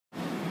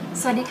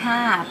สวัสดีค่ะ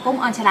ปุ้ม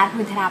อรชรัตน์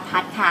บุญธราพั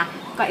ฒน์ค่ะ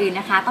ก่อนอื่น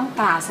นะคะต้อง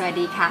กล่าวสวัส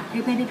ดีค่ะเพื่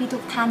อนๆพี่ๆทุ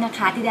กท่านนะค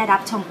ะที่ได้รั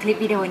บชมคลิป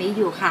วิดีโอนี้อ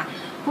ยู่ค่ะ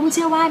ปุ้มเ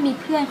ชื่อว่ามี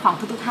เพื่อนของ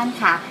ทุกๆท่าน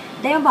ค่ะ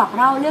ได้มาบอก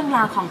เล่าเรื่องร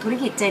าวของธุร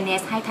กิจ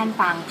Jeunesse ให้ท่าน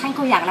ฟังท่านค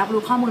งอยากรับ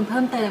รู้ข้อมูลเ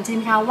พิ่มเติมใช่ไห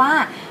มคะว่า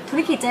ธุร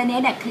กิจ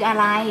Jeunesse เนี่ยคืออะ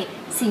ไร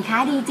สินค้า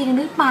ดีจริงห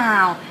รือเปล่า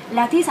แ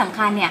ล้วที่สำ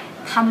คัญเนี่ย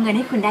ทำเงินใ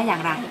ห้คุณได้อย่า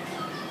งไร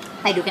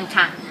ไปดูกัน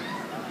ค่ะ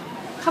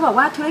เขาบอก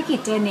ว่าธุรกิจ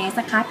Jeunesse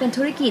นะคะเป็น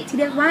ธุรกิจที่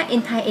เรียกว่า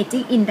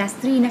Anti-Aging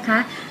Industry นะคะ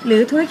หรื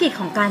อธุรกิจ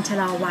ของการชะ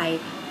ลอวัย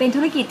เป็น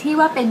ธุรกิจที่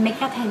ว่าเป็นเม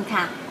กะเทรนด์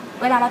ค่ะ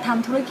เวลาเราท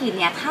ำธุรกิจ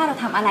เนี่ยถ้าเรา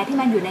ทำอะไรที่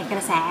มันอยู่ในกร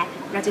ะแส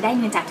เราจะได้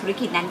เงินจากธุร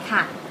กิจนั้นค่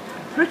ะ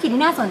ธุรกิจ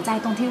นี้น่าสนใจ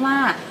ตรงที่ว่า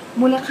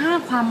มูลค่า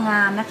ความง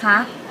ามนะคะ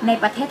ใน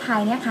ประเทศไท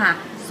ยเนี่ยค่ะ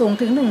สูง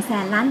ถึง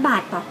 100,000 ล้านบา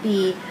ทต่อปี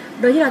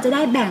โดยที่เราจะไ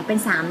ด้แบ่งเป็น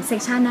3เซ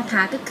กชันนะค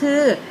ะก็คื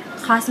อ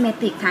คอสเม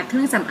ติกค่ะเค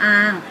รื่องสำอ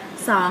าง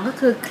2ก็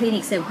คือคลินิ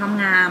กเสริมความ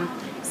งาม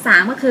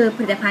3ก็คือผ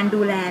ลิตภัณฑ์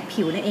ดูแล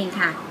ผิวนั่นเอง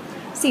ค่ะ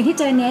สิ่งที่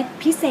Jeunesse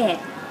พิเศษ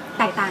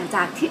แตกต่างจ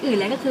ากที่อื่น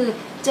เลยก็คือ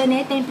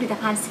Jeunesseเป็นผลิต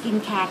ภัณฑ์สกิน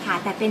แคร์ค่ะ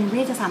แต่เป็นเว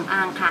ชสำอ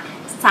างค่ะ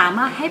สาม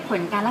ารถให้ผล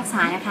การรักษ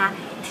านะคะ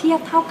เทียบ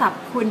เท่ากับ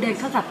คุณเดิน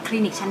เข้ากับคลิ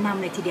นิกชั้นน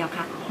ำเลยทีเดียว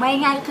ค่ะว่า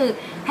ง่ายๆก็คือ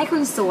ให้คุ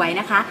ณสวย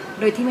นะคะ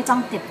โดยที่ไม่ต้อง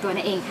เจ็บตัว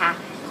นั่นเองค่ะ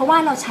เพราะว่า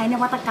เราใช้น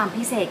วัตกรรม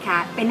พิเศษค่ะ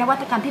เป็นนวั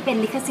ตกรรมที่เป็น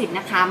ลิขสิทธิ์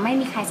นะคะไม่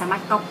มีใครสามาร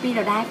ถก๊อปปี้เร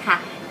าได้ค่ะ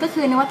ก็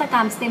คือนวัตกร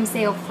รม Stem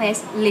Cell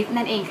Face Lift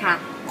นั่นเองค่ะ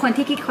คน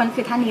ที่คิดค้น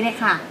คือท่านนี้เลย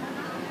ค่ะ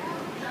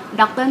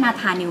ดร.นา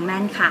ธานนิวแม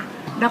นค่ะ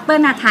ดร.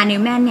นาธานนิ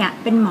วแมนเนี่ย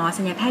เป็นหมอ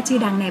ศัลยแพทย์ชื่อ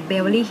ดังในเบ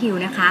เวอร์ลี่ฮิล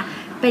ล์นะคะ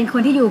เป็นค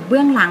นที่อยู่เ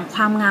บื้องหลังค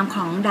วามงามข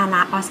องดาร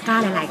าออสกา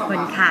ร์หลายๆคน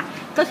ค่ะ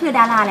ก็คือด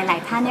าราหลา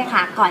ยๆท่านเนี่ยค่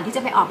ะก่อนที่จ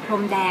ะไปออกพร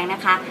มแดงน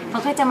ะคะเขา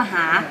ก็จะมาห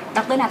าด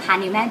ร.นาธาน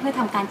นิวแมนเพื่อ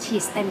ทำการฉี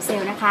ดสเต็มเซล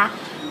ล์นะคะ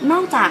นอ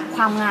กจากค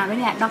วามงามแล้ว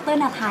เนี่ยดร.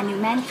นาธานนิว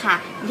แมนค่ะ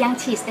ยัง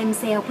ฉีดสเต็ม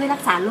เซลล์เพื่อรั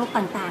กษาโรค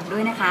ต่างๆด้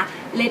วยนะคะ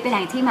เลยเป็นแห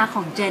ล่งที่มาข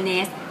อง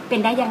Jeunesse เป็น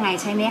ได้ยังไง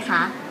ใช่ไหมค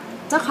ะ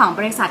เจ้าของ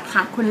บริษัทค่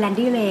ะคุณแลน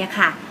ดี้เลย์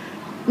ค่ะ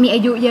มีอ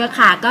ายุเยอะ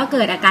ค่ะก็เ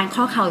กิดอาการ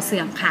ข้อเข่าเสื่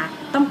อมค่ะ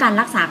ต้องการ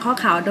รักษาข้อ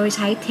เข่าโดยใ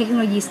ช้เทคโน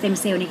โลยีสเต็ม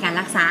เซลล์ในการ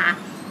รักษา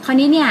คราว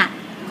นี้เนี่ย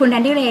คุณแล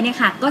นดี้เลย์เนี่ย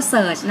ค่ะก็เ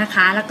สิร์ชนะค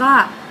ะแล้วก็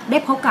ได้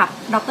พบกับ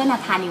ดร.นา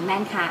ธานนิวแม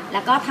นค่ะแ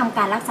ล้วก็ทำก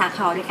ารรักษาเ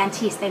ข่าโดยการ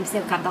ฉีดสเต็มเซล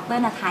ล์กับดร.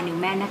นาธานนิว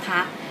แมนนะคะ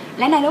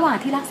และในระหว่าง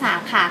ที่รักษา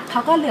ค่ะเขา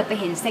ก็เหลือบไป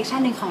เห็นเซกชั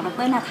นหนึ่งของด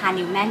ร.นาธาน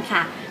นิวแมนค่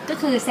ะก็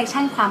คือเซกชั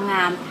นความง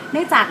ามเ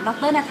นื่องจากด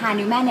ร.นาธาน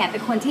นิวแมนเนี่ยเป็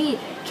นคนที่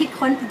คิด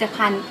ค้นผลิต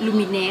ภัณฑ์ลู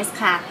มิเนส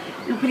ค่ะ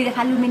ผลิต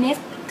ภัณฑ์ลูมิเนส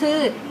คือ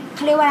เข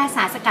าเรียกว่าส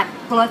ารสกัด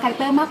โกรทแฟกเ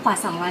ตอร์มากกว่า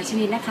200ช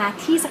นิดนะคะ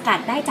ที่สกัด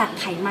ได้จาก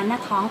ไขมันหน้า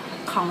ท้อง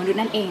ของมนุษย์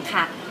นั่นเอง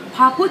ค่ะพ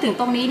อพูดถึง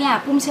ตรงนี้เนี่ย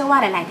ปุ้มเชื่อว่า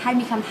หลายๆท่าน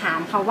มีคำถาม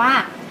ค่ะว่า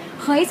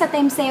เฮ้ยสเ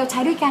ต็มเซลล์ใช้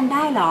ด้วยกันไ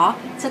ด้เหรอ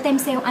สเต็ม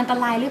เซลล์อันต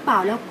รายหรือเปล่า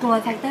แล้วโกรท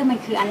แฟกเตอร์มัน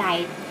คืออะไร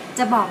จ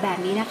ะบอกแบบ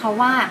นี้นะคะ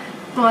ว่า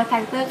โกรทแฟ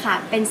กเตอร์ค่ะ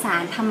เป็นสา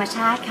รธรรมช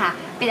าติค่ะ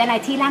เป็นอะไร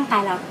ที่ร่างกา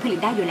ยเราผลิต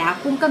ได้อยู่แล้ว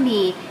ปุ้มก็มี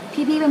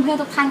พี่ๆเพื่อน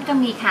ๆทุกท่านก็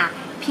มีค่ะ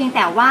เพียงแ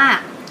ต่ว่า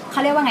เขา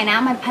เรียกว่าไงนะ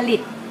มันผลิ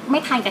ตไม่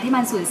ทันกับที่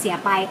มันสูญเสีย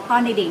ไปตอ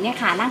นเด็กๆเนี่ย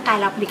ค่ะร่างกาย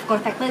เราผลิตโกรท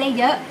แฟกเตอร์ได้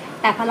เยอะ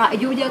แต่พอเราอา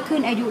ยุเยอะขึ้น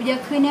เ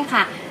นี่ย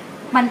ค่ะ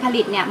มันผ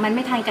ลิตเนี่ยมันไ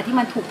ม่ทันกับที่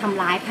มันถูกท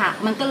ำร้ายค่ะ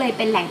มันก็เลยเ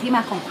ป็นแหล่งที่ม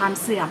าของความ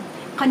เสื่อม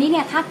คราวนี้เ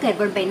นี่ยถ้าเกิด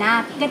บนใบหน้า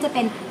ก็จะเ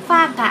ป็นฝ้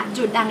ากระ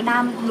จุดด่างด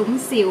ำหลุม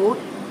สิว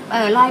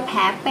รอยแผล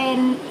เป็น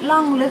ร่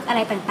องลึกอะไร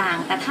ต่าง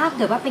ๆแต่ถ้าเ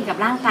กิดว่าเป็นกับ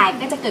ร่างกาย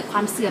ก็จะเกิดคว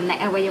ามเสื่อมใน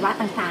อวัยวะ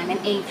ต่างๆนั่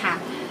นเองค่ะ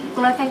โก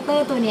รทแฟกเตอ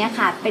ร์ตัวนี้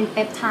ค่ะเป็นเป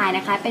ปไทด์น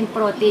ะคะเป็นโป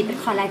รตีนเป็น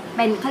เข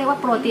าเรียกว่า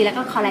โปรตีนแล้ว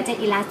ก็คอลลาเจน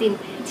อิลาสติน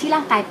ที่ร่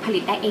างกายผลิ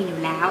ตได้เองอ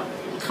ยู่แล้ว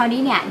คราว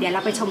นี้เนี่ยเดี๋ยวเร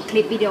าไปชมค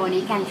ลิปวิดีโอ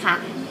นี้กันค่ะ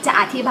จะ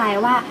อธิบาย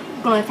ว่า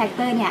โกรทแฟกเ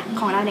ตอร์เนี่ย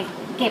ของเราเนี่ย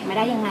เก็บมาไ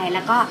ด้ยังไงแ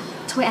ล้วก็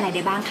ช่วยอะไรไ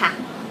ด้บ้างค่ะ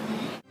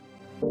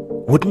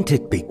Wouldn't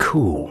it be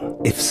cool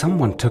if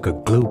someone took a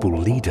global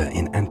leader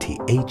in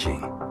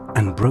anti-aging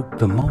and broke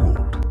the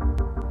mold?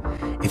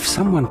 If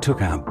someone took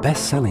our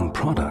best-selling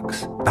products,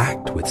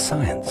 backed with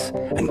science,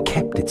 and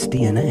kept its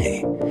DNA,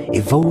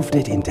 evolved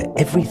it into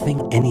everything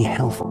any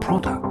health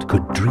product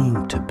could dream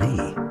to be?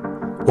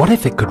 What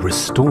if it could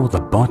restore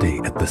the body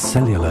at the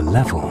cellular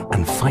level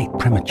and fight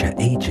premature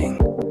aging,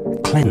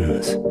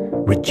 cleanse,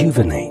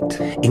 rejuvenate,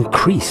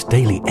 increase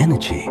daily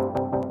energy?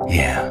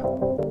 Yeah,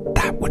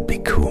 that would be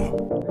cool.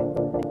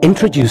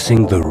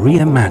 Introducing the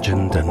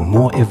reimagined and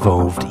more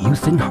evolved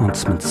youth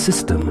enhancement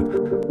system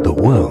the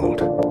world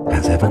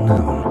has ever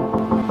known.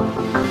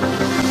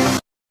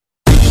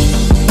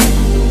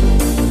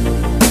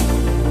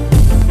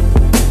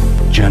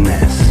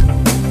 Jeunesse,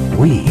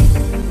 we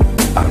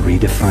are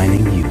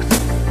redefining youth.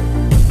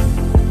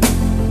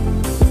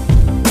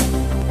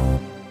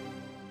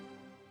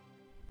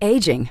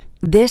 Aging.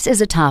 This is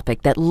a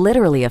topic that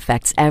literally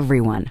affects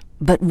everyone.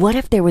 But what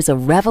if there was a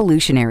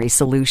revolutionary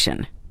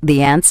solution?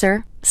 The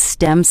answer?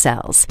 Stem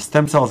cells.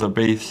 Stem cells are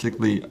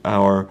basically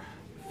our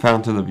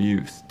fountain of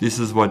youth. This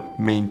is what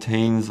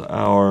maintains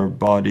our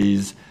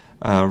body's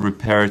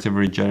reparative,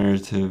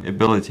 regenerative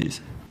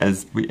abilities.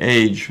 As we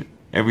age,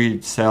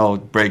 every cell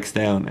breaks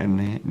down and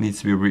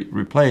needs to be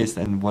replaced,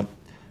 and what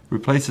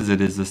replaces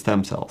it is the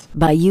stem cells.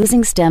 By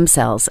using stem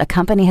cells, a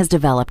company has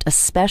developed a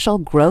special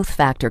growth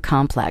factor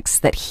complex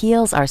that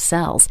heals our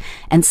cells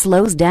and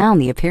slows down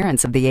the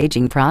appearance of the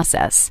aging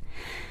process.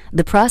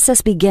 The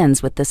process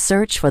begins with the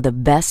search for the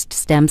best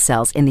stem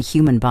cells in the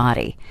human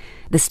body.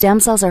 The stem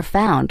cells are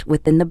found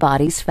within the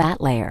body's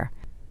fat layer.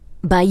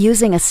 By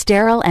using a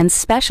sterile and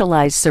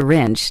specialized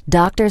syringe,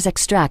 doctors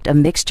extract a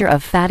mixture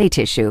of fatty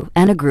tissue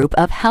and a group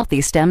of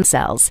healthy stem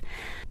cells.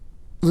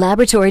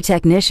 Laboratory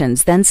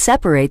technicians then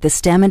separate the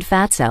stem and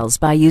fat cells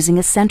by using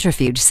a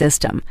centrifuge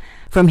system.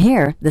 From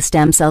here, the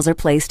stem cells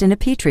are placed in a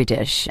petri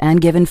dish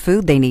and given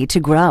food they need to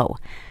grow.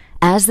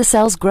 As the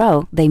cells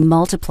grow, they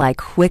multiply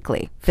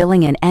quickly,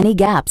 filling in any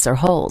gaps or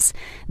holes.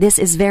 This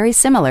is very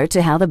similar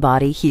to how the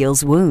body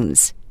heals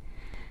wounds.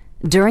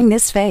 During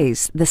this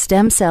phase, the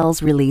stem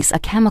cells release a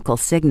chemical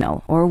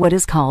signal, or what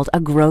is called a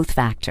growth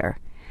factor.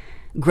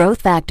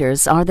 Growth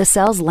factors are the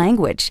cell's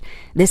language.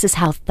 This is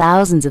how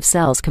thousands of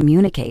cells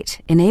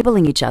communicate,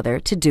 enabling each other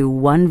to do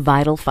one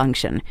vital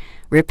function: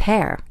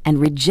 repair and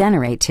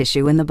regenerate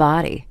tissue in the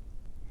body.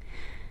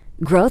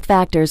 Growth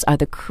factors are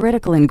the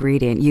critical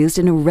ingredient used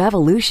in a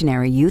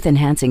revolutionary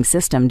youth-enhancing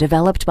system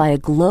developed by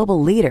a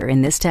global leader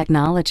in this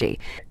technology.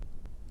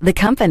 The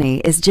company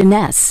is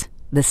Jeunesse.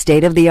 The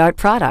state-of-the-art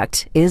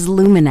product is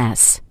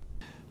Luminesse.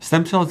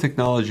 Stem cell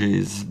technology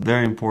is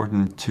very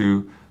important to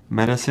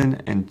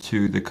medicine and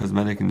to the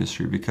cosmetic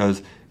industry because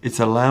it's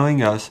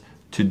allowing us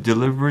to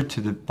deliver to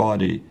the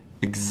body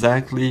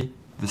exactly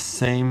the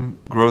same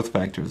growth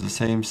factors, the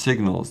same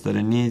signals that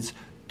it needs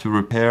to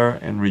repair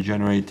and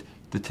regenerate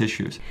the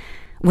tissues.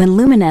 When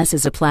Luminesse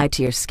is applied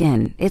to your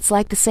skin, it's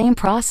like the same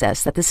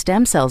process that the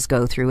stem cells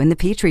go through in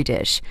the petri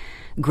dish.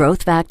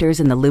 Growth factors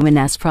in the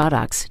Luminesse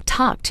products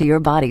talk to your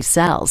body's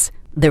cells.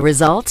 The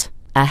result?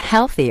 A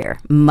healthier,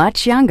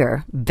 much younger,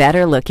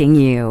 better-looking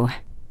you.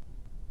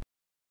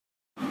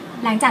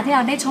 หลังจากที่เร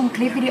าได้ชมค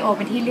ลิปวิดีโอเ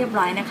ป็นที่เรียบ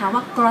ร้อยนะคะว่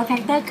า growth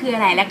factor คืออ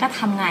ะไรและก็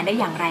ทำงานได้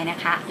อย่างไรนะ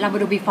คะเรามา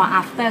ดู before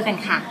after กัน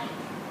ค่ะ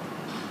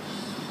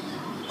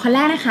คนแร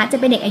กนะคะจะ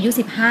เป็นเด็กอายุ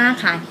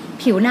15ค่ะ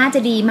ผิวหน้าจะ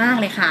ดีมาก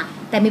เลยค่ะ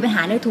แต่มีปัญห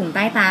าเรื่องถุงใ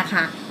ต้ตา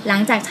ค่ะหลั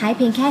งจากใช้เ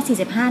พียงแค่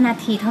45นา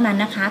ทีเท่านั้น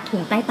นะคะถุ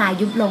งใต้ตา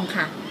ยุบลง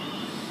ค่ะ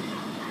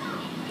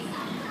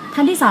ท่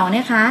านที่2น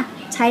ะคะ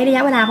ใช้ระย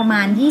ะเวลาประม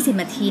าณ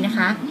20นาทีนะค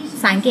ะ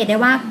สังเกตได้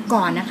ว่า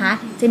ก่อนนะคะ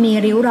จะมี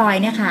ริ้วรอย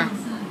เนี่ยค่ะ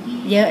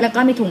เยอะแล้วก็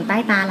มีถุงใต้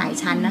ตาหลาย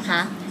ชั้นนะคะ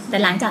แต่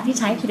หลังจากที่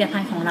ใช้ผลิตภั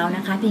ณฑ์ของเราน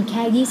ะคะเพียงแ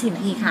ค่20น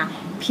าทีค่ะ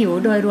ผิว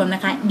โดยรวมน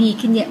ะคะดี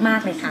ขึ้นเยอะมา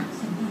กเลยค่ะ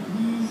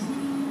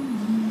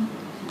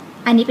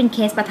อันนี้เป็นเค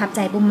สประทับใจ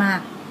ปุ้มมาก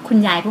คุณ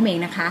ยายปุ้มเอง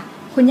นะคะ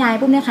คุณยาย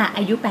ปุ้มเนี่ยค่ะ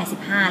อายุ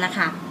85แล้ว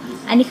ค่ะ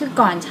อันนี้คือ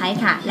ก่อนใช้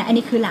ค่ะและอัน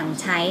นี้คือหลัง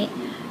ใช้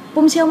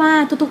ปุ้มเชื่อว่า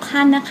ทุกๆท่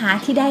านนะคะ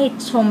ที่ได้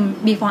ชม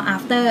before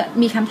after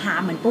มีคำถาม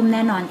เหมือนปุ้มแ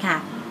น่นอนค่ะ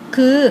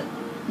คือ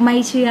ไม่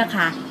เชื่อ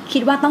ค่ะคิ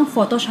ดว่าต้อง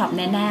Photoshop แ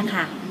น่ๆ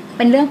ค่ะเ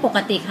ป็นเรื่องปก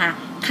ติค่ะ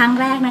ครั้ง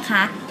แรกนะค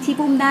ะที่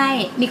ปุ้มได้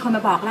มีคนม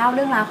าบอกเล่าเ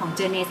รื่องราวของ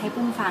Jeunesse ให้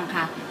ปุ้มฟัง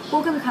ค่ะปุ้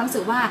มก็มีความรู้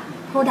สึกว่า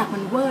Product มั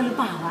นเวอร์หรือเ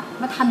ปล่าอะ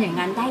มาทำอย่าง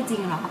นั้นได้จริ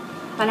งเหรอ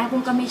ตอนแรกปุ้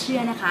มก็ไม่เชื่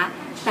อนะคะ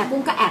แต่ปุ้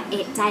มก็แอบเอ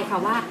ะใจค่ะ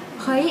ว่า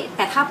เฮ้ยแ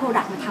ต่ถ้า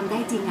Product มันทำได้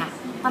จริงอะ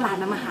ตลาด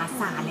มันมหา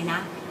ศาลเลยนะ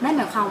นั่นห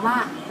มายความว่า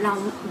เรา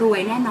รวย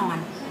แน่นอน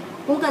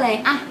ปุ้มก็เลย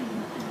อ่ะ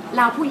เ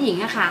ราผู้หญิง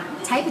อะค่ะ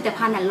ใช้ผลิต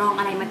ภัณฑ์ลอง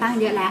อะไรมาตั้ง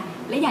เยอะแล้ว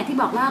และอย่างที่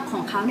บอกว่าขอ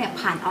งเขาเนี่ย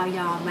ผ่านอย.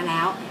มาแ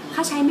ล้วถ้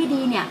าใช้ไม่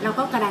ดีเนี่ยเรา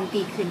ก็การัน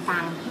ตีคืนตั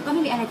งค์ก็ไ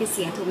ม่มีอะไรจะเ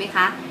สียถูกไหมค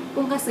ะ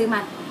ปุ้มก็ซื้อมา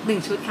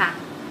1ชุดค่ะ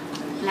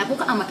แล้วปุ้ม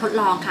ก็เอามาทด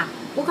ลองค่ะ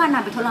ปุ้มก็น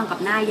ำไปทดลองกับ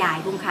หน้ายาย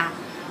ปุ้มค่ะ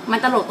มัน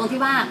ตลกตรง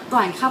ที่ว่าก่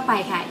อนเข้าไป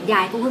ค่ะย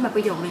ายปุ้มพูดมาป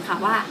ระโยคนึงค่ะ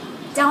ว่า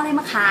เจ้าอะไร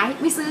มาขาย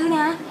ไม่ซื้อน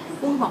ะ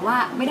ปุ้มบอกว่า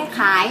ไม่ได้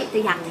ขายแต่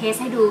อยากเทส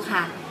ให้ดูค่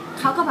ะ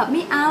เขาก็แบบไ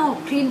ม่เอา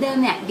ครีมเดิม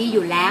เนี่ยดีอ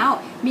ยู่แล้ว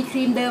มีค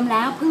รีมเดิมแ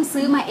ล้วเพิ่ง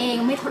ซื้อมาเอง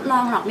ไม่ทดล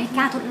องหรอกไม่ก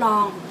ล้าทดลอ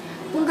ง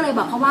ปุ้มก็เลยบ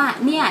อกเขาว่า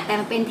เนี่ยแต่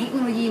มันเป็นเทคโน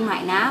โลยีใหม่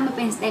นะมันเ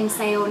ป็นสเต็มเ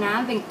ซลล์นะ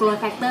เป็น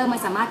growth factor มัน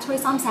สามารถช่วย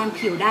ซ่อมแซม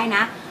ผิวได้น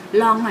ะ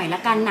ลองหน่อยละ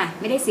กันนะ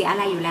ไม่ได้เสียอะ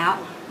ไรอยู่แล้ว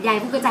ยาย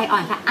ปุ้มก็ใจอ่อ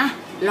นค่ะอ่ะ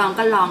ลอง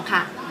ก็ลองค่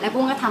ะแล้ว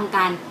ปุ้มก็ทำก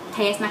ารเท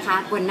สนะคะ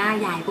บนหน้า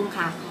ยายปุ้ม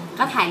ค่ะ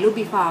ก็ถ่ายรูป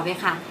before ไว้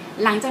ค่ะ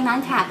หลังจากนั้น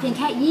ค่ะเพียงแ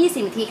ค่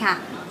20นาทีค่ะ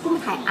ปุ้ม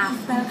ถ่าย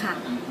after ค่ะ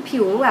ผิ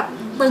วแบบ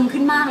ตึง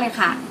ขึ้นมากเลย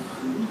ค่ะ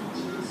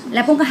แ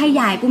ล้วปุ้มก็ให้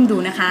ยายปุ้มดู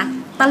นะคะ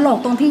ตลก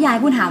ตรงที่ยาย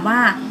ปุ้มถามว่า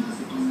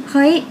เ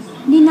ฮ้ย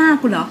นี่หน้า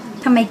กูเหรอ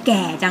ทำไมแ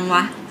ก่จังว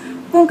ะ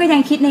ปุ้มก็ยั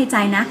งคิดในใจ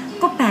นะ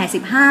ก็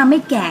85ไม่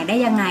แก่ได้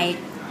ยังไง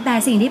แต่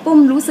สิ่งที่ปุ้ม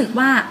รู้สึก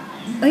ว่า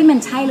เอ้ยมัน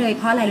ใช่เลยเ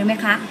พราะอะไรรู้ไหม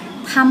คะ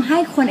ทำให้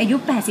คนอายุ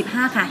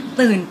85ค่ะ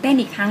ตื่นเต้น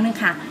อีกครั้งนึง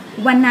ค่ะ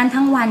วันนั้น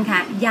ทั้งวันค่ะ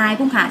ยาย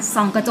ปุ้มค่ะ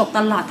ส่องกระจกต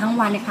ลอดทั้ง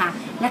วันเลยค่ะ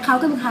และเขา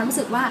ก็มีความรู้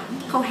สึกว่า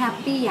เขาแฮป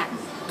ปี้อ่ะ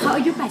เขาอ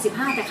ายุ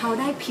85แต่เขา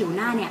ได้ผิวห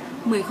น้าเนี่ย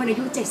เหมือนคนอา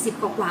ยุ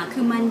70กว่าคื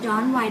อมันย้อ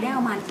นวัยได้ป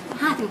ระมาณ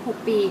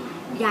 5-6 ปี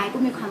ยายปุ้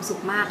มมีความสุ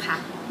ขมากค่ะ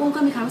ปุ้มก็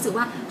มีความรู้สึก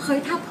ว่าเฮ้ย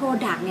ถ้า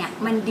Product เนี่ย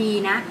มันดี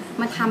นะ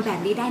มันทำแบบ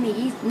นี้ได้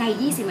ใน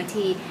20นา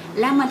ที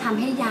และมันทำ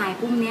ให้ยาย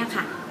ปุ้มเนี่ย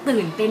ค่ะ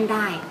ตื่นเต้นไ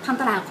ด้ท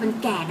ำตลาดคน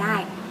แก่ได้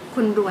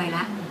คุณรวยแ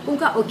ล้วปุ้ม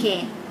ก็โอเค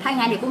ถ้า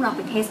งั้นเดี๋ยวปุ้มลองไ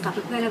ปเทสกับ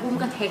เพื่อนๆแล้วปุ้ม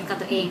ก็เทสกับ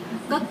ตัวเอง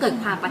ก็เกิด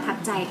ความประทับ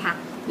ใจค่ะ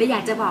และอยา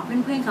กจะบอกเ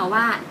พื่อนๆค่ะ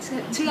ว่า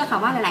เชื่อค่ะ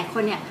ว่าหลายๆค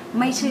นเนี่ย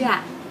ไม่เชื่อ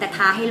แต่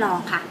ท้าให้ลอง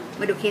ค่ะ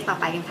มาดูเคสต่อ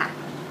ไปกันค่ะ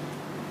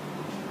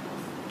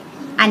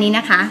อันนี้น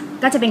ะคะ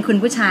ก็จะเป็นคุณ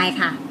ผู้ชาย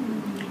ค่ะ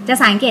จะ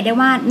สังเกตได้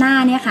ว่าหน้า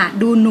เนี่ยค่ะ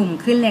ดูหนุ่ม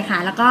ขึ้นเลยค่ะ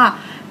แล้วก็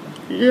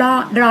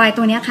รอยต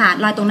รงนี้ค่ะ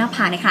รอยตรงหน้าผ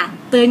ากเนี่ยค่ะ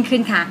ตื้นขึ้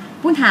นค่ะ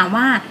ปุ้มถาม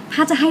ว่าถ้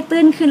าจะให้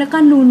ตื้นขึ้นแล้วก็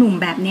ดูหนุ่ม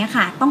แบบนี้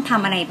ค่ะต้องท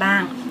ำอะไรบ้า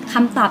ง ค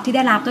ำตอบที่ไ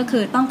ด้รับก็คื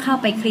อต้องเข้า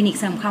ไปคลินิก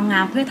เสริมความงา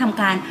มเพื่อท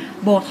ำการ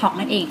โบท็อกซ์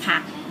นั่นเองค่ะ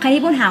ใคร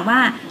ที่พูดถามว่า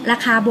รา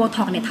คาโบ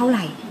ท็อกซ์เนี่ยเท่าไห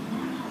ร่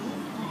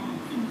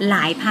หล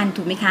ายพัน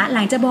ถูกไหมคะห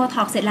ลังจากโบท็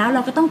อกซ์เสร็จแล้วเร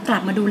าก็ต้องกลั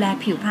บมาดูแล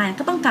ผิวพรรณ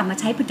ก็ต้องกลับมา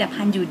ใช้ผลิต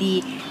ภัณฑ์อยู่ดี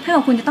ถ้า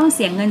คุณจะต้องเ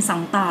สียเงิน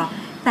2ต่อ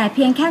แต่เ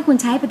พียงแค่คุณ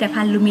ใช้ผลิต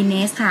ภัณฑ์ลูมิเน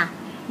สค่ะ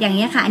อย่าง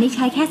นี้ค่ะอันนี้ใ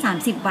ช้แค่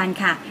30วัน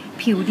ค่ะ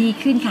ผิวดี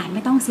ขึ้นค่ะไ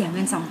ม่ต้องเสียเ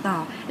งิน2ต่อ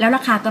แล้วร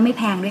าคาก็ไม่แ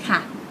พงด้วยค่ะ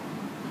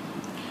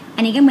อั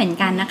นนี้ก็เหมือน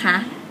กันนะคะ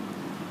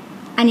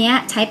อันนี้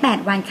ใช้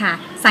8วันค่ะ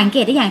สังเก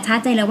ตได้อย่างชัด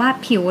เจนเลยว่า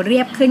ผิวเรี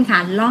ยบขึ้นค่ะ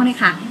ล่องเลย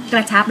ค่ะกร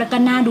ะชับแล้วก็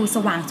หน้าดูส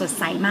ว่างสด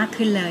ใสมาก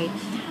ขึ้นเลย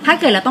ถ้า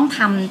เกิดเราต้องท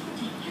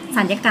ำ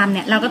ศัลยกรรมเ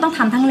นี่ยเราก็ต้องท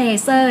ำทั้งเล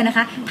เซอร์นะค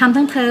ะทำ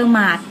ทั้งเทอร์ม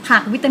าดผั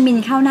กวิตามิน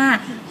เข้าหน้า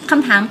ค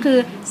ำถามคือ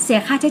เสีย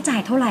ค่าใช้จ่า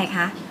ยเท่าไหร่ค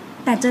ะ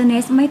แต่เจอเน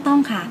สไม่ต้อง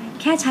ค่ะ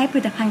แค่ใช้ผ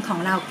ลิตภัณฑ์ของ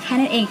เราแค่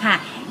นั้นเองค่ะ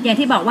อย่าง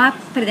ที่บอกว่า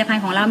ผลิตภัณ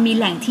ฑ์ของเรามี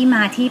แหล่งที่ม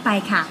าที่ไป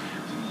ค่ะ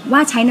ว่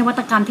าใช้นวั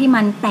ตกรรมที่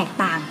มันแตก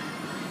ต่าง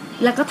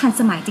แล้วก็ทัน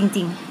สมัยจ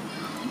ริง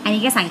ๆอัน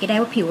นี้ก็สังเกตได้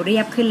ว่าผิวเรี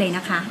ยบขึ้นเลยน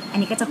ะคะอัน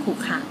นี้ก็จะขรุ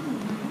ขระ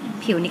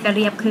ผิวนี้ก็เ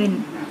รียบขึ้น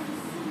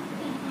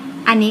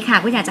อันนี้ค่ะ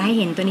ผู้อยากจะให้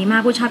เห็นตัวนี้มา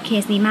กผู้ชอบเค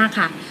สนี้มาก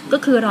ค่ะก็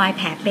คือรอยแ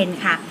ผลเป็น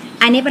ค่ะ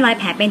อันนี้เป็นรอย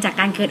แผลเป็นจาก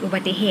การเกิดอุบั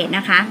ติเหตุน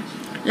ะคะ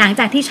หลัง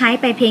จากที่ใช้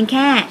ไปเพียงแ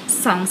ค่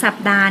2สัป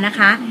ดาห์นะค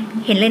ะ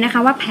เห็นเลยนะคะ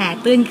ว่าแผล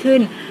ตื้นขึ้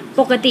น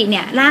ปกติเ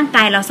นี่ยร่างก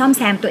ายเราซ่อมแ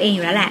ซมตัวเองอ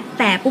ยู่แล้วแหละ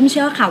แต่ปุ้มเ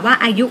ชื่อค่ะว่า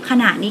อายุข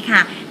นาดนี้ค่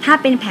ะถ้า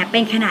เป็นแผลเป็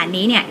นขนาด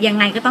นี้เนี่ยยัง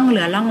ไงก็ต้องเห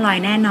ลือร่องรอย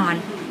แน่นอน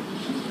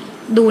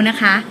ดูนะ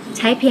คะใ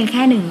ช้เพียงแ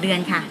ค่1เดือน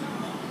ค่ะ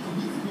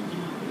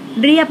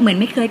เรียบเหมือน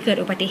ไม่เคยเกิด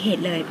อุบัติเห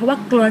ตุเลยเพราะว่า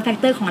growth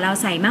factor ของเรา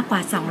ใส่มากกว่า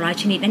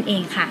200ชนิดนั่นเอ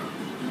งค่ะ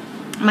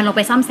มันลงไ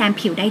ปซ่อมแซม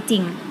ผิวได้จริ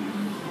ง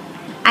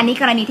อันนี้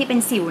กรณีที่เป็น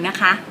สิวนะ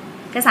คะ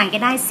จะสังเก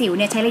ตได้สิวเ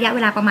นี่ยใช้ระยะเว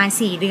ลาประมาณ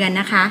4เดือน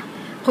นะคะ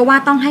เพราะว่า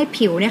ต้องให้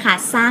ผิวเนี่ยค่ะ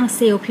สร้างเซ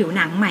ลล์ผิวห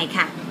นังใหม่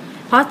ค่ะ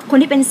เพราะคน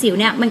ที่เป็นสิว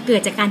เนี่ยมันเกิ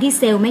ดจากการที่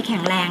เซลล์ไม่แข็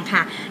งแรงค่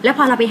ะแล้วพ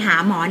อเราไปหา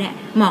หมอเนี่ย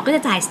หมอก็จ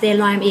ะจ่ายสเตีย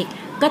รอยด์มาอีก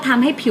ก็ท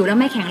ำให้ผิวแล้ว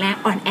ไม่แข็งแรง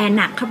อ่อนแอ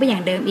หนักเข้าไปอย่า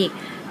งเดิมอีก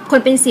คน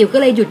เป็นสิวก็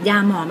เลยหยุดยา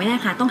หมอไม่ได้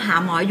ค่ะต้องหา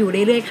หมออยู่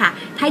เรื่อยๆค่ะ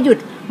ถ้าหยุด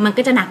มัน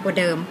ก็จะหนักกว่า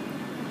เดิม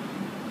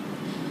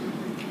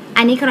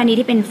อันนี้กรณี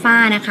ที่เป็นฝ้า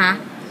นะคะ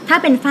ถ้า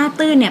เป็นฝ้า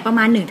ตื้นเนี่ยประม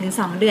าณ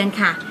 1-2 เดือน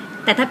ค่ะ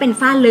แต่ถ้าเป็น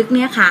ฝ้าลึกเ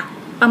นี่ยค่ะ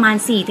ประมาณ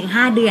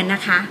 4-5 เดือนน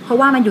ะคะเพราะ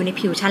ว่ามันอยู่ใน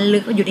ผิวชั้นลึ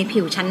กอยู่ใน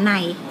ผิวชั้นใน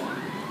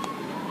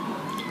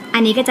อั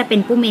นนี้ก็จะเป็น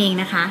ปุ้มเอง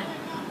นะคะ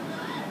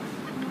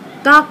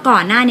ก็ก่อ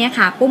นหน้านี้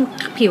ค่ะปุ้ม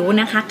ผิว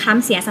นะคะคล้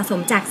ำเสียสะส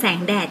มจากแสง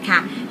แดดค่ะ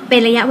เป็น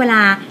ระยะเวล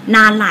าน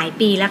านหลาย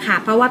ปีแล้วค่ะ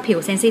เพราะว่าผิว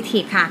เซนซิที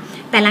ฟค่ะ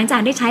แต่หลังจา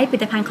กได้ใช้ผลิ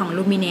ตภัณฑ์ของ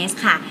Luminous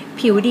ค่ะ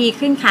ผิวดี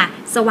ขึ้นค่ะ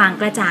สว่าง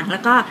กระจ่างแล้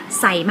วก็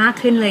ใสมาก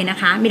ขึ้นเลยนะ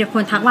คะมีแต่ค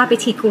นทักว่าไป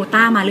ฉีดกลู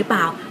ต้ามาหรือเป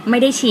ล่าไม่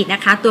ได้ฉีดน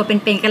ะคะตัวเ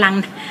ป็นๆกำลัง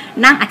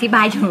นั่งอธิบ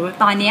ายอยู่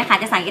ตอนนี้ค่ะ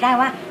จะสังเกตได้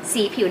ว่า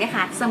สีผิวเนี่ย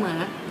ค่ะเสมอ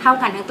เท่า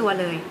กันทั้งตัว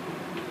เลย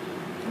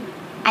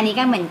อันนี้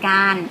ก็เหมือน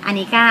กันอัน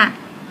นี้ก็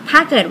ถ้า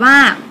เกิดว่า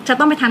จะ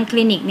ต้องไปทำค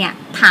ลินิกเนี่ย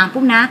ถาม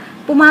ปุ้มนะ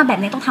ปุ้มว่าแบบ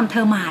นี้ต้องทำเท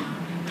อร์มาด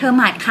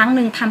ครั้งห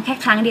นึ่งทำแค่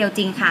ครั้งเดียวจ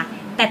ริงค่ะ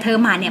แต่เทอ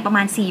ร์มาดเนี่ยประม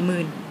าณ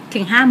 40,000 ถึ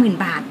ง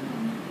 50,000 บาท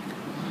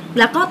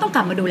แล้วก็ต้องก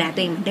ลับมาดูแลตั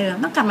วเองเหมือนเดิม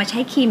ต้องกลับมาใช้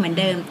ครีมเหมือน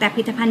เดิมแต่ผ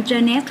ลิตภัณฑ์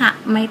Jeunesse ค่ะ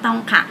ไม่ต้อง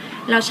ค่ะ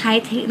เราใช้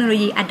เทคโนโล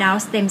ยี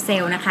Adult Stem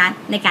Cell นะคะ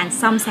ในการ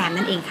ซ่อมแซม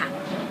นั่นเองค่ะ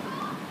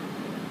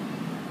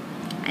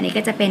อันนี้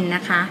ก็จะเป็นน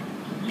ะคะ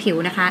ผิว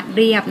นะคะเ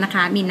รียบนะค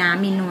ะมีน้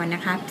ำมีนวลน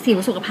ะคะสิว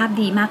สุขภาพ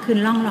ดีมากขึ้น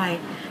ร่องรอย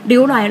ริ้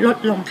วรอยลด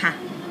ลงค่ะ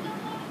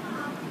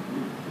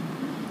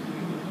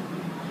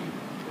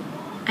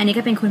อันนี้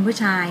ก็เป็นคุณผู้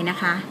ชายนะ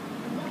คะ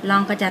ร่อ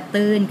งก็จะ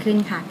ตื้นขึ้น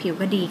ค่ะผิว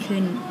ก็ดีขึ้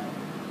น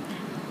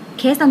เ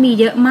คสเรามี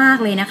เยอะมาก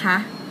เลยนะคะ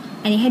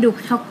อันนี้ให้ดู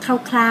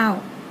คร่าว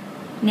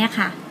ๆเนี่ย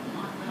ค่ะ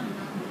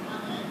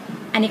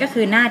อันนี้ก็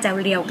คือหน้าจะ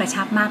เรียวกระ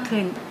ชับมาก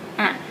ขึ้น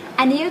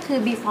อันนี้ก็คือ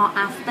before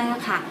after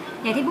ค่ะ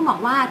อย่างที่ปุ้มบอ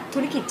กว่าธุ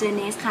รกิจ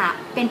Jeunesse ค่ะ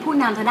เป็นผู้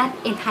นำทางด้าน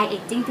anti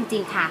aging จริ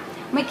งๆค่ะ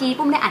เมื่อกี้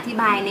ปุ้มได้อธิ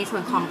บายในส่ว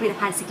นของผลิต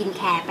ภัณฑ์สกินแ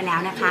คร์ไปแล้ว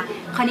นะคะ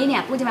คราวนี้เนี่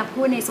ยปุ้มจะมา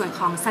พูดในส่วน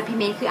ของ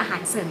supplement คืออาหา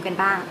รเสริมกัน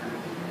บ้าง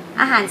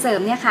อาหารเสริม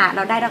เนี่ยค่ะเร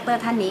าได้ดร.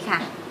ท่านนี้ค่ะ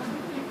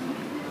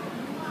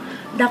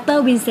ดร.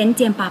วินเซนต์เ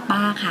จมปาป้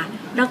าค่ะ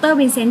ดร.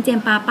วินเซนต์เจม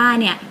ปาป้า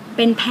เนี่ยเ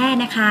ป็นแพทย์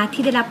นะคะ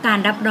ที่ได้รับการ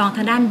รับรองท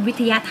างด้านวิ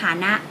ทยาฐา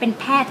นะเป็น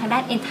แพทย์ทางด้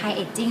าน anti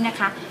aging นะ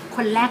คะค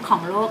นแรกขอ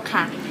งโลก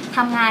ค่ะท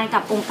ำงานกั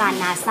บองค์การ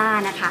NASA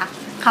นะคะ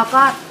เขา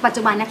ก็ปัจ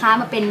จุบันนะคะ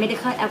มาเป็น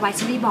medical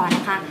advisory board น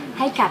ะคะใ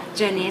ห้กับ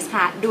Jeunesse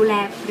ค่ะดูแล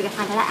ผลิต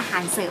ภัณฑ์ทางด้านอาหา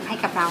รเสริมให้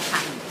กับเราค่ะ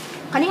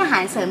คราวนี้อาหา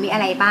รเสริมมีอะ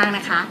ไรบ้างน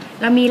ะคะ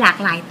เรามีหลาก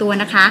หลายตัว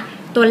นะคะ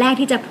ตัวแรก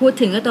ที่จะพูด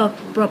ถึงก็ตัว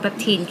โปรแปป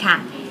ทีนค่ะ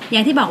อย่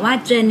างที่บอกว่า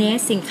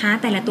Jeunesse สินค้า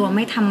แต่ละตัวไ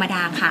ม่ธรรมด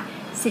าค่ะ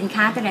สิน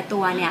ค้าแต่ละตั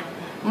วเนี่ย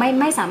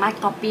ไม่สามารถ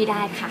copy ไ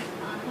ด้ค่ะ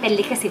เป็น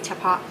ลิขสิทธิ์เฉ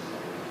พาะ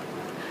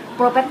โ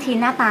ปรแปปทีน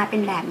หน้าตาเป็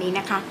นแบบนี้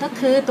นะคะก็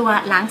คือตัว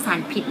ล้างสาร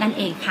พิษนั่น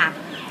เองค่ะ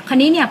คราว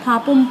นี้เนี่ยพอ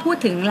ปุ้มพูด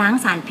ถึงล้าง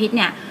สารพิษเ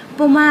นี่ย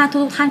ปุ้มว่าทุ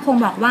กท่านคง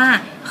บอกว่า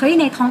เฮ้ย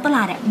ในท้องตล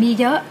าดเนี่ยมี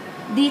เยอะ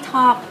ดี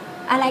ท็อก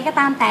อะไรก็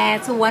ตามแต่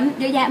สวน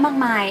เยอะแยะมาก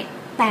มาย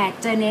แต่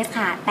Jeunesse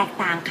ค่ะแตก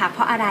ต่างค่ะเพ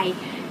ราะอะไร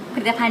ผ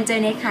ลิตภัณฑ์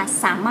Jeunesse ค่ะ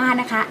สามารถ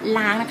นะคะ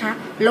ล้างนะคะ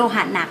โลห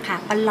ะหนักค่ะ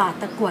ปลอด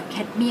ตะกั่วแค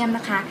ดเมียมน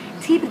ะคะ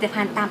ที่ผลิต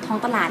ภัณฑ์ตามท้อง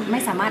ตลาดไม่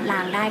สามารถล้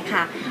างได้ค่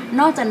ะ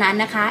นอกจากนั้น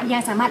นะคะยั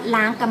งสามารถ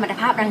ล้างกัมมันต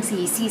ภาพรังสี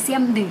ซีเซีย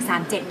ม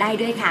137ได้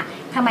ด้วยค่ะ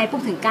ทำไมปุ้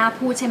มถึงกล้า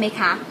พูดใช่ไหม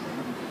คะ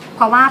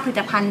ราะว่าผลิ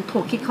ตภัณฑ์ถู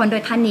กคิดค้นโด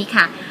ยท่านนี้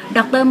ค่ะด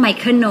ร. ไม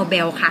เคิล โนเบ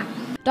ลค่ะ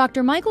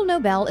Dr. Michael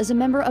Nobel is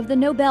a member of the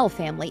Nobel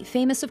family,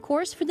 famous, of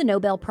course, for the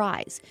Nobel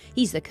Prize.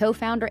 He's the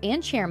co-founder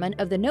and chairman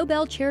of the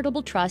Nobel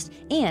Charitable Trust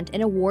and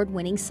an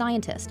award-winning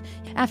scientist.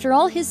 After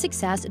all his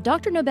success,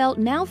 Dr. Nobel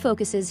now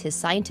focuses his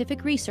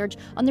scientific research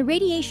on the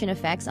radiation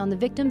effects on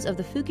the victims of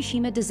the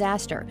Fukushima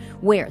disaster,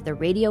 where the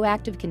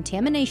radioactive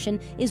contamination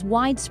is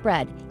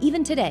widespread,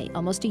 even today,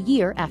 almost a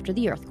year after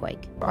the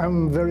earthquake.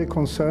 I'm very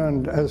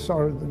concerned, as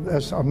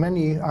are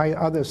many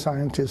other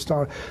scientists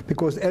are,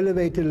 because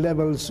elevated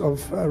levels of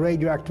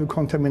radioactive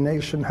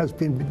contamination has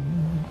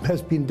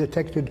been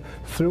detected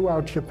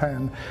throughout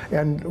Japan,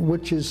 and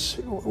which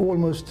is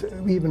almost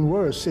even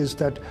worse is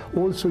that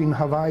also in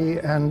Hawaii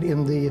and in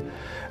the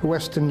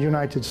western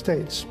United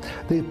States,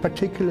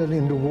 particularly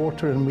in the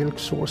water and milk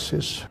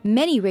sources.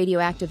 Many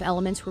radioactive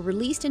elements were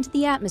released into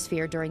the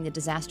atmosphere during the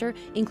disaster,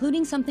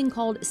 including something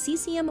called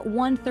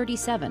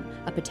cesium-137,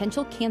 a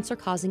potential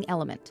cancer-causing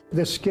element.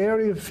 The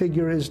scary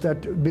figure is that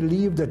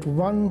believe that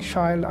 1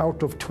 child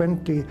out of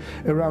 20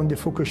 around the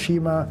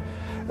Fukushima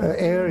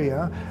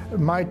area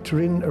might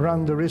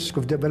run the risk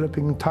of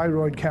developing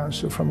thyroid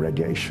cancer from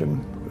radiation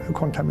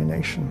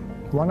contamination.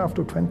 1 out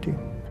of 20.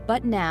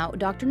 But now,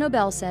 Dr.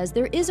 Nobel says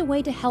there is a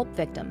way to help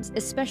victims,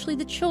 especially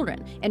the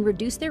children, and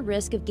reduce their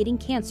risk of getting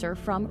cancer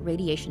from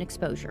radiation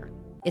exposure.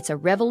 It's a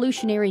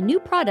revolutionary new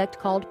product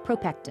called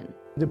Propectin.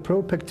 The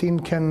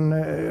Propectin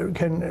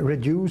can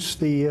reduce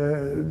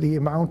the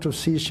amount of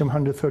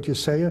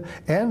cesium-137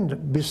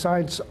 and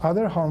besides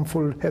other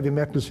harmful heavy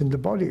metals in the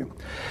body.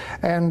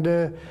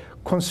 And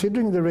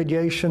considering the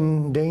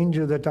radiation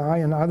danger that I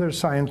and other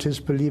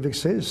scientists believe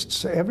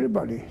exists,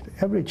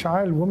 every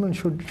child, woman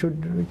should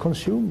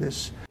consume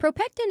this.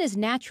 Propectin is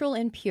natural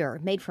and pure,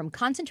 made from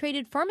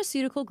concentrated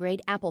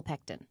pharmaceutical-grade apple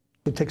pectin.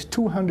 It takes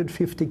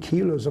 250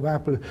 kilos of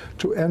apple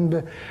and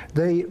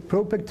the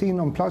Propectin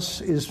on Plus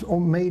is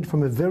made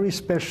from a very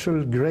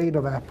special grade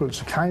of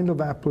apples, kind of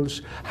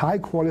apples, high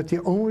quality,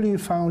 only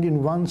found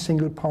in one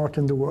single part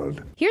in the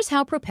world. Here's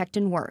how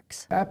Propectin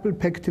works. Apple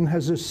pectin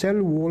has a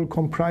cell wall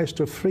comprised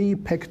of 3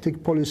 pectic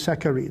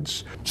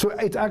polysaccharides, so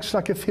it acts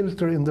like a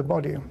filter in the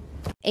body.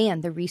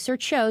 And the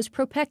research shows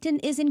Propectin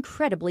is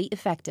incredibly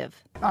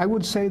effective. I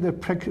would say that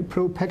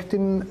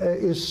Propectin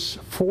is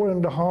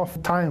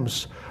 4.5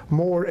 times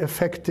more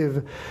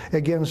effective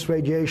against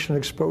radiation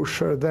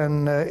exposure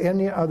than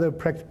any other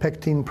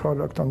pectin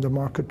product on the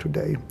market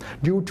today,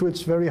 due to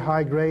its very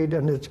high grade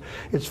and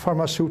its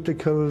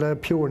pharmaceutical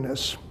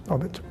pureness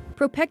of it.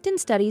 Propectin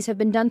studies have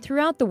been done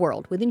throughout the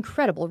world with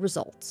incredible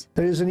results.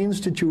 There is an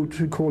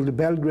institute called the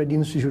Belgrade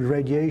Institute of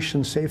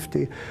Radiation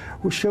Safety,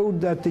 who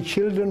showed that the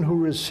children who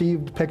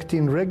received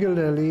pectin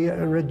regularly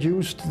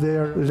reduced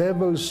their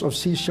levels of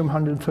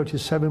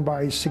cesium-137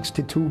 by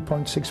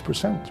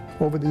 62.6%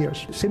 over the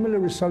years. Similar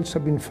results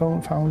have been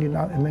found in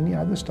many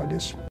other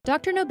studies.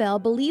 Dr. Nobel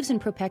believes in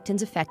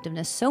Propectin's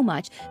effectiveness so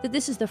much that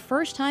this is the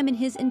first time in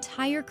his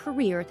entire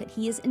career that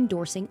he is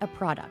endorsing a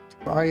product.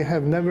 I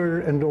have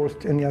never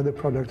endorsed any other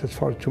product as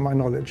far to my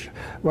knowledge.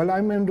 Well,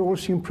 I'm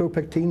endorsing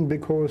Propectin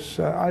because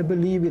I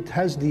believe it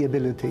has the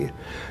ability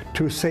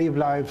to save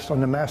lives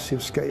on a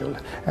massive scale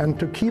and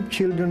to keep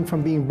children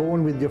from being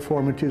born with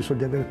deformities or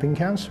developing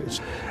cancers.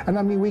 And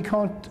I mean, we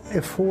can't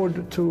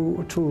afford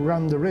to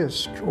run the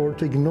risk or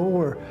to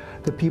ignore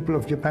the people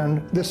of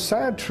Japan. The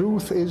sad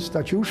truth is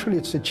that usually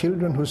it's the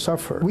children who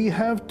suffer. We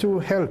have to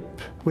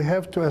help, we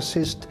have to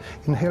assist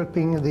in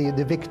helping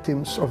the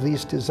victims of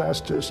these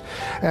disasters.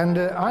 And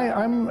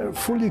I'm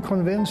fully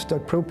convinced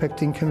that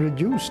Propectin can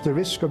reduce the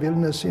risk of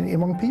illness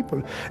among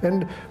people.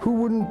 And who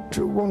wouldn't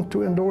want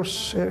to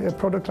endorse a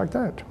product like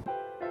that?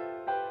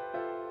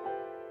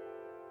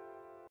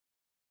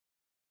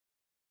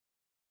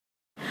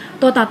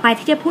 ตัวต่อไป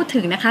ที่จะพูดถึ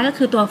งนะคะก็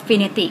คือตัวฟิ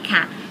นิติค่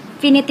ะ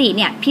ฟินิติเ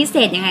นี่ยพิเศ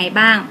ษยังไง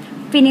บ้าง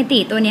ฟินิติ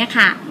ตัวนี้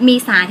ค่ะมี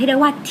สารที่เรีย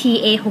กว่า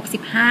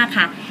TA65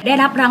 ค่ะได้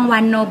รับรางวั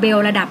ลโนเบล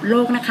ระดับโล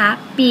กนะคะ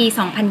ปี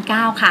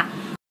 2009 ค่ะ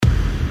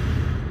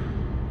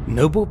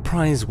Nobel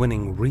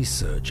Prize-winning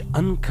research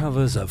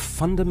uncovers a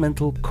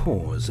fundamental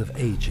cause of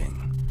aging.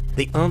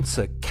 The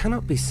answer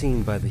cannot be seen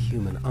by the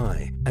human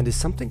eye and is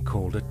something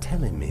called a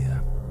telomere.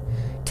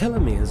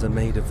 Telomeres are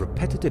made of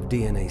repetitive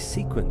DNA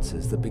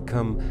sequences that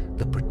become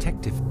the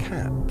protective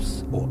caps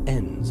or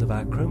ends of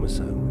our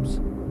chromosomes.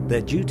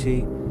 Their duty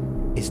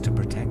is to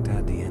protect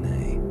our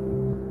DNA.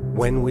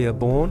 When we are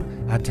born,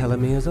 our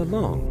telomeres are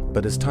long,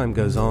 but as time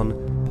goes on,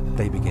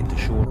 they begin to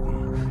shorten.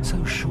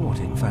 So short,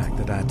 in fact,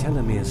 that our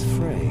telomeres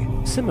fray,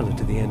 similar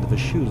to the end of a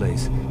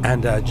shoelace,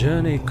 and our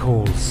journey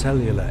called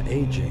cellular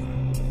aging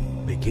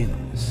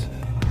begins.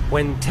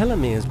 When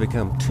telomeres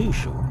become too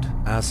short,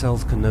 our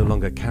cells can no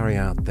longer carry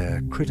out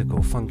their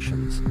critical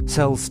functions.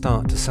 Cells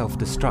start to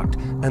self-destruct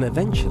and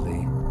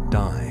eventually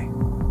die.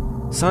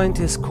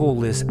 Scientists call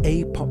this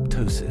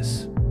apoptosis.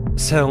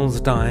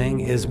 Cells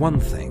dying is one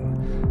thing,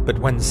 but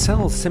when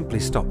cells simply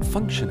stop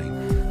functioning,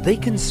 they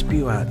can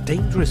spew out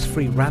dangerous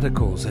free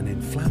radicals and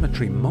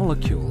inflammatory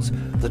molecules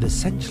that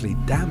essentially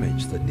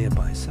damage the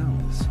nearby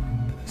cells.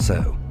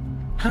 So,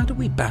 How do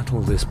we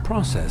battle this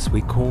process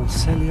we call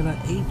cellular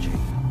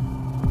aging?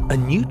 A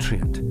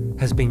nutrient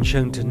has been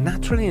shown to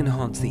naturally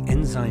enhance the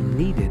enzyme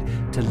needed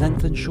to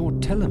lengthen short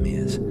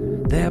telomeres,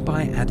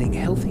 thereby adding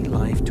healthy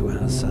life to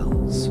our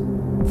cells.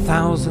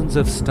 Thousands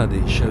of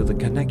studies show the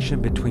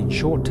connection between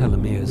short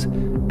telomeres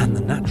and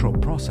the natural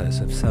process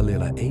of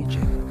cellular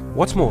aging.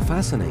 What's more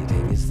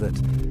fascinating is that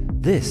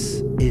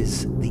this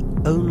is the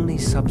only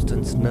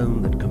substance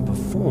known that can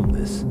perform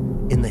this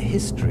in the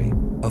history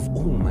of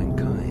all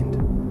mankind.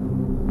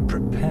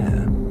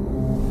 Prepare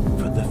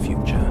for the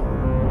future.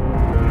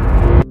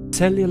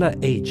 Cellular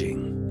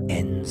aging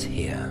ends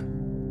here.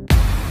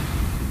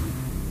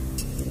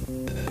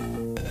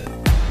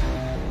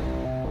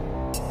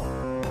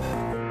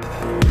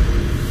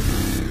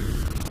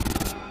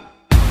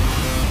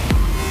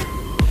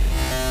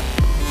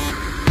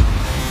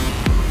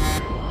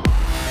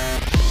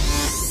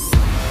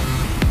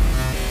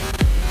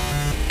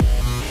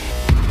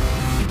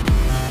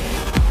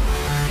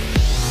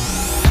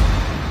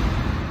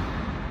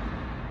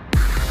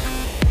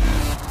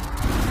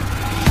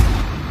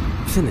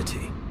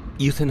 Affinity,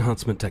 Youth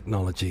Enhancement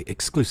Technology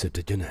exclusive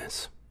to Jeunesse.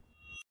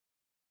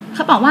 เข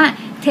าบอกว่า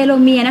เทโล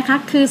เมียร์นะคะ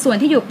คือส่วน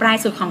ที่อยู่ปลาย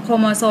สุดของโคร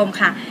โมโซม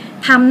ค่ะ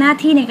ทำหน้า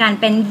ที่ในการ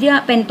เ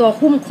ป็นตัว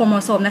หุ้มโครโม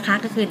โซมนะคะ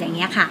ก็คืออย่าง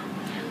นี้ค่ะ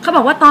เขาบ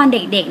อกว่าตอนเ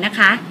ด็กๆนะค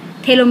ะ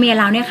เทโลเมียร์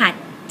เราเนี่ยค่ะ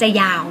จะ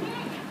ยาว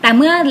แต่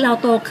เมื่อเรา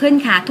โตขึ้น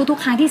ค่ะทุก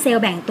ๆครั้งที่เซล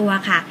ล์แบ่งตัว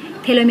ค่ะ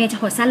เทโลเมียร์จะ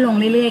หดสั้นลง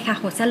เรื่อยๆค่ะ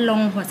หดสั้นล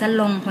งหดสั้น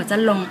ลงหดสั้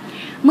นลง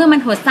เมื่อมัน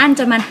หดสั้นจ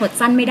นมันหด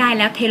สั้นไม่ได้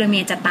แล้วเทโลเมี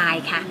ยร์จะตาย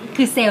ค่ะ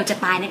คือเซลล์จะ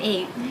ตายนั่นเอ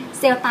ง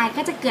เซลล์ตาย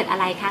ก็จะเกิดอะ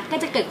ไรคะก็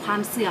จะเกิดความ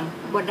เสื่อม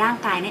บนร่าง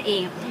กายนั่นเอ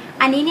ง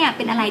อันนี้เนี่ยเ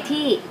ป็นอะไร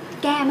ที่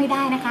แก้ไม่ไ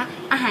ด้นะคะ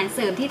อาหารเส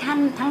ริมที่ท่าน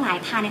ทั้งหลาย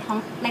ทาน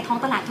ในท้อง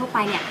ตลาดทั่วไป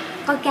เนี่ย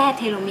ก็แก้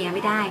เทโลเมียร์ไ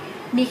ม่ได้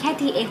มีแค่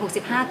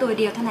TA65 ตัวเ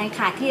ดียวเท่านั้น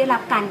ค่ะที่ได้รั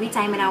บการวิ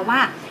จัยมาแล้วว่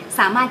า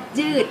สามารถ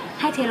ยืด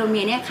ให้เทโลเมี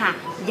ยร์เนี่ยค่ะ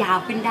ยาว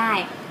ขึ้นได้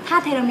ถ้า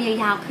เทโลเมียร์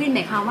ยาวขึ้นหม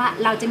ายความว่า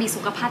เราจะมี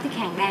สุขภาพที่แ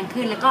ข็งแรง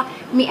ขึ้นแล้วก็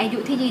มีอายุ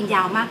ที่ยืนย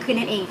าวมากขึ้น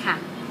นั่นเองค่ะ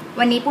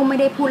วันนี้ปุ้มไม่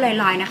ได้พูดล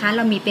อยๆนะคะเ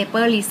รามี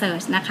paper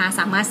research นะคะ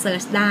สามารถ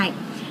search ได้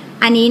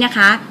อันนี้นะค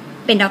ะ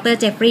เป็นดร.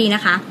 เจฟฟรีย์น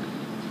ะคะ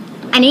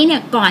อันนี้เนี่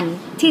ยก่อน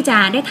ที่จะ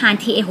ได้ทาน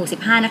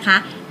TA65 นะคะ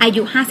อา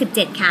ยุ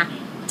57ค่ะ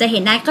จะเห็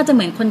นได้ก็จะเห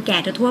มือนคนแก่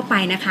ทั่วไป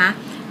นะคะ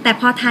แต่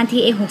พอทาน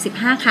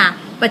TA65 ค่ะ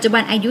ปัจจุบั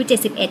นอายุ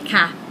71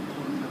ค่ะ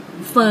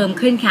เฟิร์ม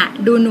ขึ้นค่ะ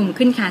ดูหนุ่ม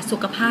ขึ้นค่ะสุ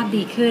ขภาพ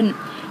ดีขึ้น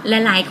และ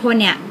หลายคน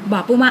เนี่ยบอ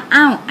กปุ้มว่า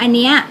อ้าวอันเ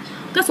นี้ย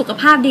ก็สุข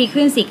ภาพดี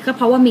ขึ้นสิก็เ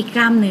พราะว่ามีก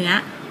ล้ามเนื้อ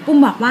ปุ้ม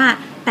บอกว่า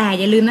แต่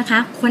อย่าลืมนะคะ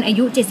คนอา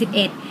ยุ71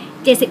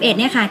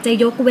เนี่ยค่ะจะ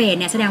ยกเวท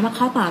เนี่ยแสดงว่า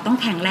ข้อต่อต้อง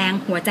แข็งแรง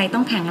หัวใจต้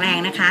องแข็งแรง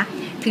นะคะ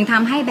ถึงท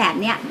ำให้แบบ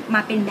เนี้ยม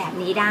าเป็นแบบ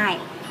นี้ได้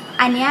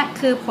อันนี้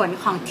คือผล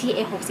ของ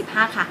TA65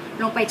 ค่ะ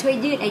ลงไปช่วย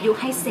ยืดอายุ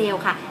ให้เซล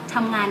ล์ค่ะท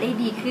ำงานได้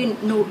ดีขึ้น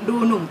ดู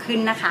หนุ่มขึ้น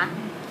นะคะ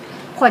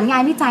ผลงา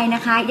นวิจัยน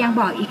ะคะยัง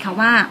บอกอีกค่ะ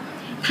ว่า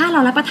ถ้าเรา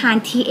รับประทาน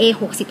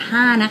TA65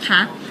 นะคะ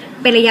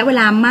เป็นระยะเว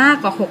ลามาก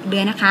กว่า6เดื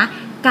อนนะคะ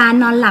การ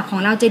นอนหลับขอ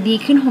งเราจะดี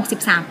ขึ้น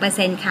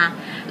 63% ค่ะ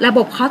ระบ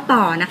บข้อ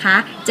ต่อนะคะ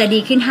จะดี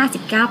ขึ้น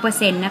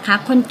 59% นะคะ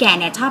คนแก่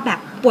เนี่ยชอบแบบ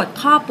ปวด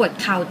ข้อปวด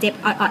เข่าเจ็บ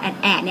ออด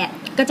ๆแอดๆเนี่ย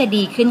ก็จะ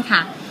ดีขึ้นค่ะ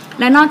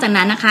และนอกจาก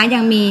นั้นนะคะยั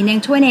ง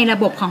ช่วยในระ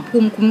บบของภู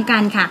มิคุ้มกั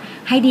นค่ะ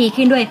ให้ดี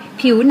ขึ้นด้วย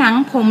ผิวหนัง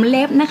ผมเ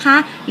ล็บนะคะ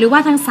หรือว่า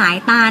ทางสาย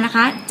ตานะค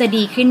ะจะ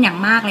ดีขึ้นอย่าง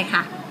มากเลยค่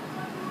ะ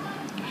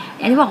อ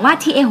ย่างที่บอกว่า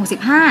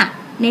TA65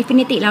 ในฟิ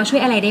นิติเราช่ว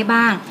ยอะไรได้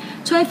บ้าง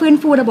ช่วยฟื้น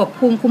ฟูระบบ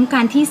ภูมิคุ้มกั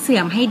นที่เสื่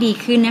อมให้ดี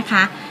ขึ้นนะค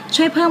ะ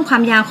ช่วยเพิ่มควา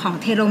มยาวของ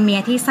เทโลเมีย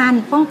ร์ที่สั้น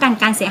ป้องกัน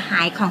การเสียห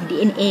ายของ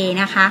DNA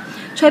นะคะ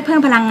ช่วยเพิ่ม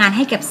พลังงานใ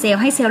ห้กับเซล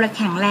ล์ให้เซลล์แ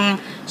ข็งแรง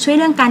ช่วยเ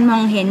รื่องการมอ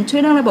งเห็นช่ว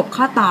ยเรื่องระบบ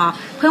ข้อต่อ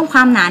เพิ่มคว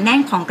ามหนาแน่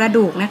นของกระ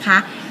ดูกนะคะ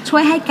ช่ว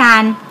ยให้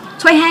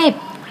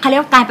เขาเรีย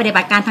กว่าการปฏิ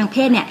บัติการทางเพ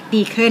ศเนี่ย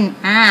ดีขึ้น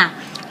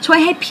ช่วย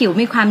ให้ผิว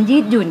มีความยื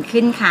ดหยุ่น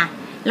ขึ้นค่ะ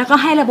แล้วก็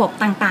ให้ระบบ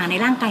ต่างๆใน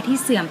ร่างกายที่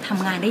เสื่อมท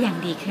ำงานได้อย่าง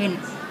ดีขึ้น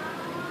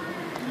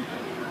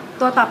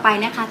ตัวต่อไป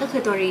นะคะก็คื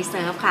อตัว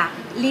Reserve ค่ะ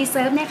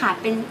Reserve เนี่ยค่ะ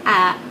เ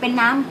ป็น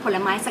น้ำผล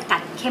ไม้สกั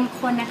ดเข้ม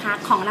ข้นนะคะ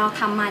ของเรา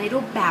ทำมาในรู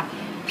ปแบบ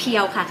เพีย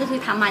วค่ะก็คือ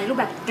ทำมาในรูป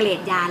แบบเกร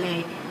ดยาเลย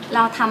เร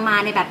าทำมา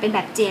ในแบบเป็นแบ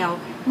บเจล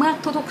เมื่อ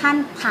ทุกท่าน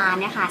ทาน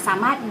เนี่ยค่ะสา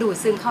มารถดูด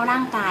ซึมเข้าร่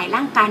างกาย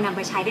นำไ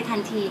ปใช้ได้ทั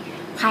นที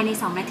ภายใน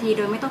2นาทีโ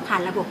ดยไม่ต้องผ่า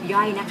นระบบ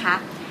ย่อยนะคะ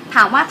ถ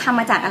ามว่าทำ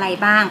มาจากอะไร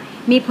บ้าง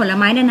มีผล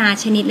ไม้นานา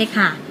ชนิดเลย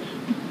ค่ะ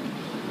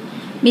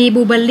มีบ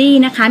ลูเบอร์รี่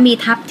นะคะมี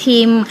ทับทิ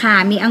มค่ะ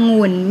มีอ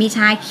งุ่นมีช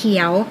าเขี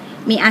ยว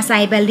มีอาไซ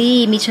เบอร์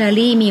รี่มีเชอร์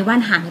รี่มีว่า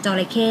นหางจ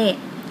ระเข้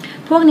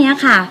พวกนี้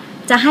ค่ะ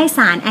จะให้ส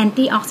ารแอน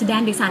ตี้ออกซิแดน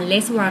ต์หรือสารเล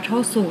สเวอราโท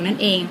ลสูงนั่น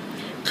เอง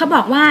เขาบ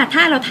อกว่าถ้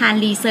าเราทาน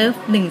รีเซิร์ฟ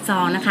1ซ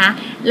องนะคะ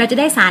เราจะ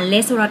ได้สารเล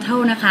สเวอราโท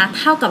ลนะคะ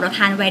เท่ากับเรา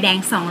ทานไวน์แดง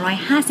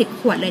250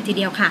ขวดเลยทีเ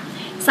ดียวค่ะ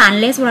สาร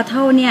เลสเวอราโท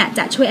ลเนี่ยจ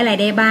ะช่วยอะไร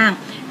ได้บ้าง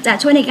จะ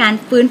ช่วยในการ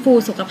ฟื้นฟู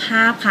สุขภ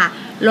าพค่ะ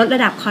ลดร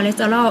ะดับคอเลสเ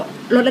ตอรอล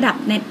ลดระ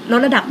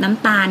ดับน้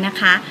ำตาลนะ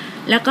คะ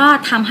แล้วก็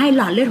ทำให้ห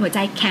ลอดเลือดหัวใจ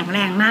แข็งแร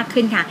งมาก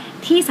ขึ้นค่ะ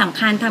ที่สำ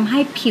คัญทำให้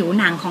ผิว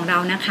หนังของเรา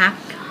นะคะ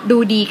ดู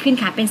ดีขึ้น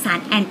ค่ะเป็นสาร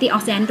แอนตี้ออ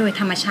กซิแดนต์โดย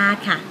ธรรมชาติ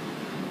ค่ะ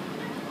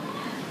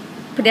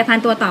ผลิตภัณ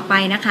ฑ์ตัวต่อไป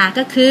นะคะ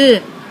ก็คือ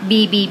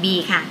BBB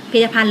ค่ะผลิ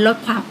ตภัณฑ์ลด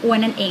ความอ้วน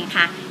นั่นเอง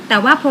ค่ะ แต่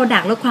ว่า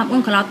Product ลดความอ้ว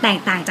นของเราแตก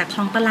ต่างจาก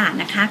ท้องตลาด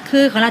นะคะคื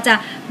อของเราจะ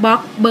บล็อ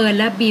กเบิร์น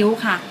และบิว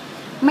ค่ะ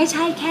ไม่ใ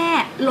ช่แค่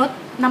ลด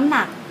น้ำห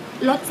นัก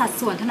ลดสัด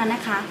ส่วนเท่านั้นน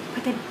ะคะ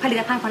ผลิ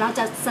ตภัณฑ์ของเรา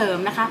จะเสริม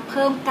นะคะเ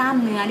พิ่มกล้าม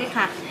เนื้อด้วย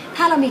ค่ะ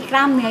ถ้าเรามีก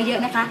ล้ามเนื้อเยอะ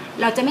นะคะ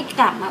เราจะไม่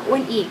กลับมาอ้ว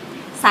นอีก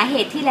สาเห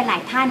ตุที่หลา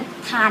ยๆท่าน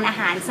ทานอา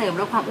หารเสริม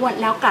ลดความอ้วน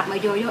แล้วกลับมา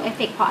โยโย่เอฟเ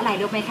ฟกต์เพราะอะไร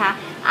รู้ไหมคะ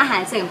อาหา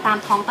รเสริมตาม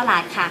ท้องตลา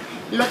ดค่ะ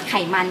ลดไข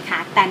มันค่ะ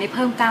แต่ไม่เ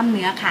พิ่มกล้ามเ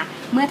นื้อค่ะ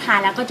เมื่อทาน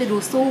แล้วก็จะดู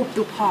สู้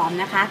ดูผอม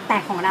นะคะแต่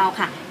ของเรา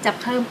ค่ะจะ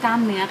เพิ่มกล้า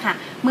มเนื้อค่ะ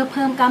เมื่อเ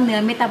พิ่มกล้ามเนื้อ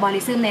เมตาบอ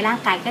ลิซึมในร่าง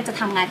กายก็จะ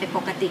ทำงานเป็นป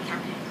กติค่ะ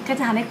ก็จ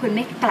ะทำให้คุณไ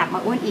ม่กลับมา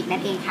อ้วนอีกนั่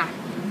นเองค่ะ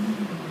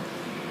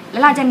แล้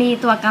วเราจะมี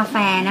ตัวกาแฟ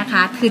นะค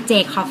ะคือเจ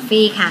คอฟ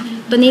ฟี่ค่ะ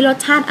ตัวนี้รส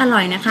ชาติอร่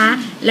อยนะคะ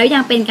แล้วยั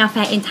งเป็นกาแฟ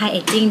anti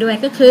aging ด้วย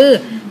ก็คือ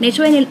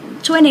ช่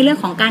วยในเรื่อง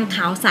ของการข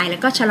าวใสแล้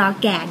วก็ชะลอ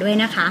แก่ด้วย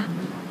นะคะ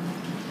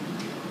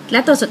และ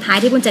ตัวสุดท้าย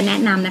ที่คุณจะแนะ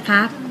นำนะคะ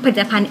ผลิ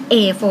ตภัณฑ์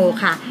A4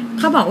 ค่ะเ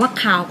ขาบอกว่า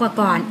ขาวกว่า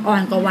ก่อนอ่อ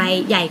นกว่าวัย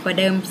ใหญ่กว่า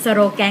เดิมสโล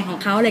แกนของ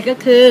เขาเลยก็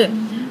คือ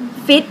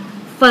Fit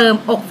Firm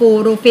อกฟู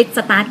รูฟิตส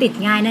ตาร์ติด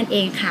ง่ายนั่นเอ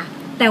งค่ะ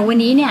แต่วัน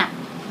นี้เนี่ย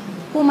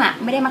ปุ้ม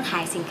ไม่ได้มาขา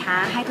ยสินค้า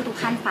ให้ทุก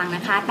ท่านฟังน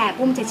ะคะแต่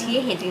ปุ้มจะชี้ใ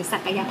ห้เห็นถึงศั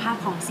กยภาพ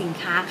ของสิน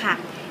ค้าค่ะ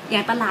อย่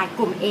างตลาดก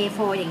ลุ่ม A4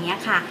 อย่างเงี้ย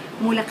ค่ะ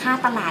มูลค่า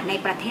ตลาดใน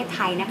ประเทศไท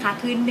ยนะคะ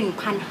คือ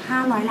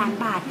 1,500 ล้าน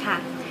บาทค่ะ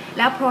แ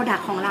ล้ว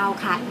Product ของเรา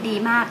ค่ะดี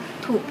มาก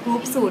ถูกพรู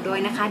ฟสูตรโดย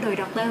นะคะโดย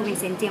ดร.วิน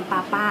เซนต์ เจียมปา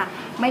ป้า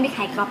ไม่มีใค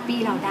รก๊อปปี้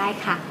เราได้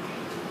ค่ะ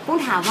ปุ้ม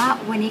ถามว่า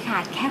วันนี้ค่ะ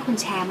แค่คุณ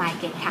แชร์มาร์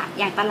เก็ตค่ะ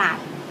อย่างตลาด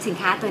สิน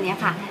ค้าตัวนี้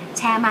ค่ะแ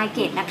ชร์มาร์เ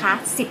ก็ตนะคะ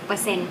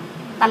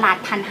 10%ตลาด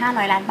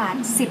 1,500 ล้านบาท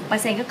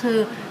 10% ก็คือ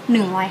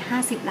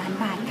150 ล้าน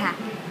บาทค่ะ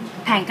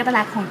แผนการตล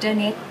าดของ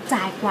Jeunesse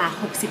จ่ายกว่า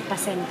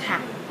 60% ค่ะ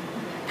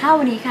ถ้า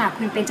วันนี้ค่ะ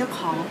คุณเป็นเจ้าข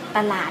องต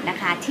ลาดนะ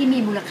คะที่มี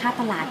มูลค่า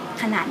ตลาด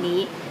ขนาดนี้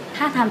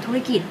ถ้าทำธุร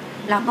กิจ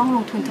เราต้องล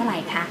งทุนเท่าไหร่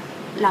คะ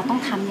เราต้อง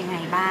ทำยังไง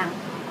บ้าง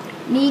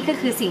นี่ก็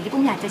คือสิ่งที่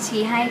ปุ้มอยากจะ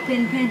ชี้ให้เ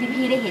พื่อนๆ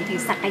พี่ๆได้เห็นถึง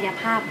ศักย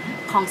ภาพ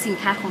ของสิน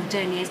ค้าของ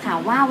Jeunesse ค่ะ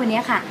ว่าวันนี้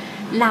ค่ะ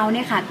เราเ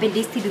นี่ยค่ะเป็น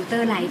ดิสทริบิวเตอ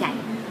ร์รายใหญ่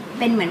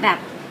เป็นเหมือนแบบ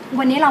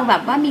วันนี้เราแบ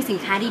บว่ามีสิน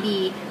ค้าดี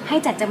ๆให้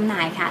จัดจำหน่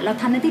ายค่ะเรา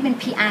ทำหน้าที่เป็น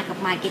PR กับ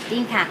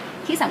Marketing ค่ะ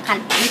ที่สำคัญ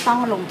ไม่ต้อง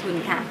ลงทุน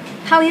ค่ะ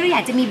เท่านี้เราอย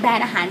ากจะมีแบรน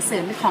ด์อาหารเสริ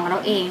มเป็นของเรา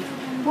เอง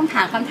ปุ้มถ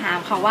ามคำถาม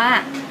ค่ะว่า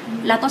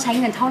เราต้องใช้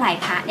เงินเท่าไหร่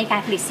คะในกา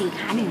รผลิตสิน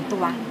ค้า1ตั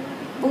ว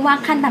ปุ้มว่า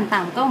ขั้น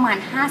ต่ำๆก็ประมาณ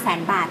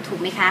 500,000 บาทถูก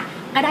ไหมคะ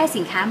ก็ได้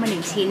สินค้ามา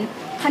1ชิ้น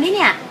คราวนี้เ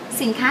นี่ย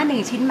สินค้า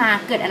1ชิ้นมา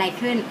เกิดอะไร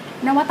ขึ้น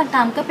นวัตกร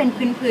รมก็เป็น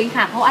พื้นๆ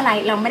ค่ะเพราะอะไร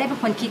เราไม่ได้เป็น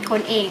คนคิดค้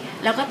นเอง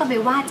เราก็ต้องไป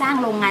ว่าจ้าง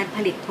โรงงานผ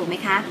ลิตถูกไหม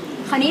คะ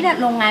คราวนี้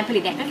โรงงานผลิ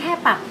ตเนี่ยก็แค่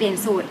ปรับเปลี่ยน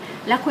สูตร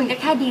แล้วคุณก็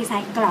แค่ดีไซ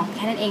น์กล่องแ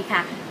ค่นั้นเองค่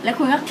ะแล้ว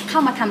คุณก็เข้า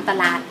มาทำต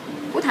ลาด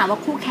ผู้ถามว่า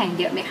คู่แข่ง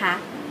เยอะไหมคะ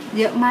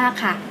เยอะมาก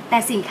ค่ะแต่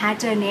สินค้า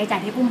เจอเนสอย่า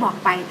งที่ปุ้มบอก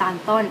ไปตอน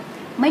ต้น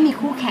ไม่มี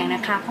คู่แข่งน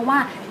ะคะเพราะว่า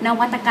น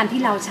วัตกรรม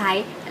ที่เราใช้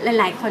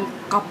หลายๆคน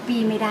ก๊อป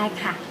ปี้ไม่ได้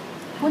ค่ะ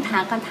ปุ้มถา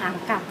มคำถาม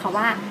กลับค่ะ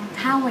ว่า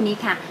ถ้าวันนี้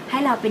ค่ะให้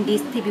เราเป็นดิ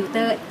สทริบิวเต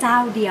อร์เจ้า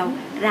เดียว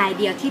ราย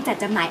เดียวที่จะ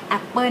จำหน่ายแอ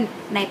ปเปิล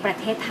ในประ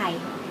เทศไทย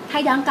ถ้า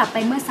ย้อนกลับไป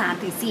เมื่อ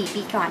 3-4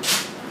 ปีก่อน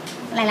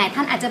หลายๆท่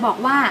านอาจจะบอก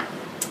ว่า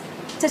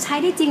จะใช้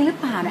ได้จริงหรือ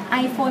เปล่าเนี่ย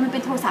iPhone มันเป็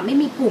นโทรศัพท์ไม่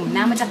มีปุ่มน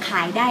ะมันจะข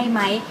ายได้ไห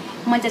ม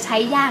มันจะใช้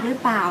ยากหรือ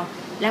เปล่า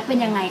แล้วเป็น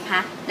ยังไงคะ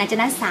หลังจาก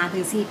นั้น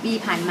 3-4 ปี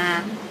ผ่านมา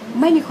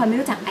ไม่มีคนไม่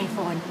รู้จัก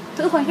iPhone ทุ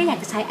กคนก็อยาก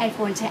จะใช้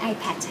iPhone ใช้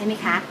iPad ใช่ไหม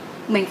คะ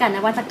เหมือนกับน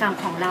วัตกรรม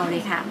ของเราเล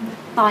ยค่ะ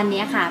ตอน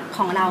นี้ค่ะข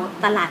องเรา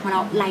ตลาดของเร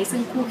าไร้ซึ่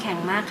งคู่แข่ง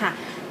มากค่ะ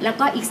แล้ว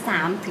ก็อีก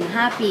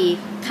 3-5 ปี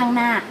ข้างห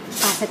น้า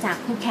ปราศจาก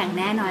คู่แข่ง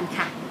แน่นอน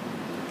ค่ะ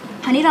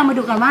คราวนี้เรามา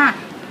ดูกันว่า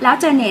แล้ว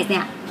Jeunesse เ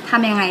นี่ยท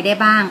ำยังไงได้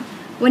บ้าง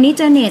วันนี้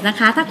Jeunesse นะ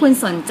คะถ้าคุณ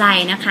สนใจ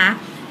นะคะ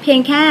เพียง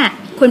แค่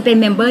คุณเป็น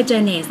Member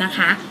Jeunesse นะค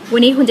ะวั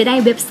นนี้คุณจะได้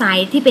เว็บไซ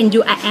ต์ที่เป็น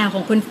URL ข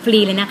องคุณฟรี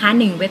เลยนะคะ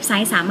1เว็บไซ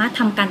ต์สามารถ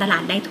ทำการตลา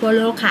ดได้ทั่วโ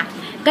ลกค่ะ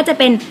ก็จะ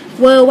เป็น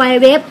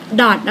www.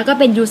 แล้วก็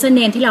เป็น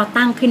username ที่เรา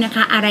ตั้งขึ้นนะค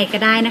ะอะไรก็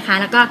ได้นะคะ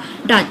แล้วก็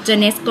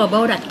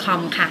 .jeunesseglobal.com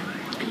ค่ะ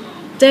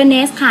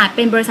Jeunesse ค่ะเ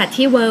ป็นบริษัท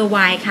ที่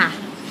worldwide ค่ะ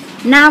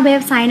หน้าเว็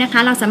บไซต์นะคะ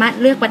เราสามารถ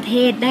เลือกประเท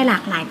ศได้หลา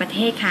กหลายประเท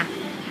ศค่ะ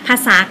ภา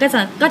ษา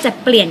ก็จะ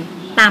เปลี่ยน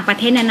ตามประ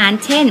เทศนั้น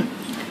ๆเช่น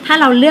ถ้า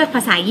เราเลือกภ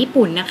าษาญี่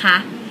ปุ่นนะคะ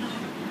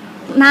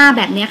หน้าแ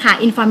บบนี้ค่ะ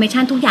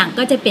information ทุกอย่าง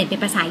ก็จะเปลี่ยนเป็น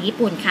ภาษาญี่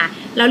ปุ่นค่ะ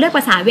เราเลือกภ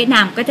าษาเวียดนา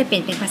มก็จะเปลี่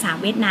ยนเป็นภาษา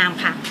เวียดนาม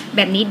ค่ะแบ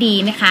บนี้ดี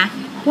ไหมคะ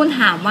คุณ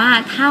ถามว่า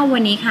ถ้าวั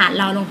นนี้ค่ะ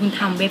เราลงทุน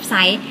ทำเว็บไซ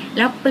ต์แ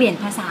ล้วเปลี่ยน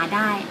ภาษาไ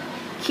ด้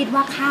คิด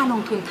ว่าค่าล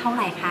งทุนเท่าไ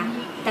หร่คะ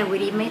แต่วัน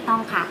นี้ไม่ต้อ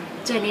งค่ะ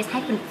Jeunesse ให้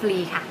คุณฟรี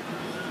ค่ะ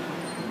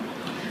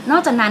นอ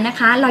กจากนั้นนะ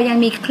คะเรายัง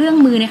มีเครื่อง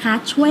มือนะคะ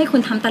ช่วยให้คุ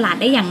ณทำตลาด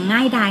ได้อย่างง่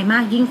ายดายมา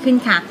กยิ่งขึ้น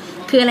ค่ะ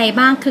คืออะไร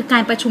บ้างคือกา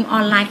รประชุมออ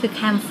นไลน์คือ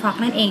Camfrog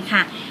นั่นเองค่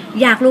ะ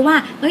อยากรู้ว่า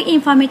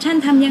information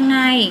ทำยังไง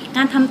ก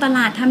ารทำตล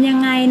าดทำยัง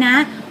ไงนะ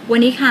วัน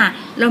นี้ค่ะ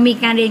เรามี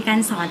การเรียนการ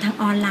สอนทาง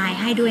ออนไลน์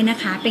ให้ด้วยนะ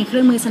คะเป็นเค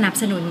รื่องมือสนับ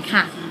สนุน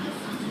ค่ะ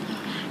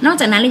นอก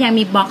จากนั้นเรายัง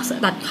มี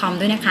box.com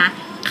ด้วยนะคะ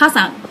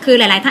คือ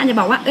หลายๆท่านจะ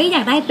บอกว่าอย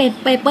ากได้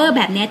เปเปอร์แ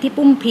บบนี้ที่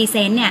ปุ้มพรีเซ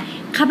นต์เนี่ย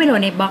เข้าไปโหล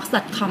ดใน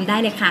box.com ได้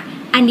เลยค่ะ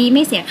อันนี้ไ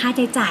ม่เสียค่าใ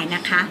ช้จ่ายน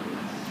ะคะ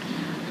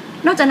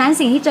นอกจากนั้น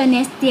สิ่งที่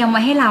Jeunesse เตรียมไ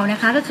ว้ให้เรานะ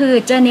คะก็คือ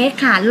Jeunesse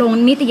ค่ะลง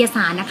นิตยส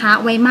ารนะคะ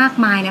ไว้มาก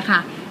มายนะคะ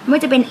ไม่ว่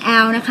าจะเป็น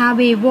L นะคะ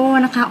Vivo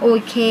นะคะ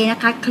OK นะ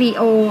คะ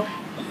Clio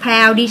แพร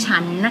วดิฉั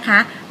นนะคะ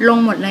ลง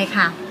หมดเลย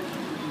ค่ะ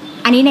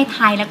อันนี้ในไท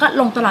ยแล้วก็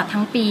ลงตลอด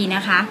ทั้งปีน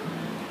ะคะ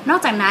นอก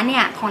จากนั้นเนี่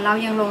ยของเรา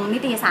ยังลงนิ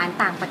ตยสาร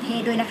ต่างประเทศ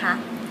ด้วยนะคะ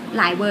ห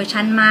ลายเวอร์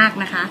ชั่นมาก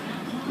นะคะ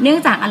เนื่อง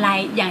จากอะไร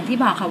อย่างที่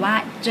บอกค่ะว่า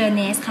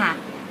Jeunesse ค่ะ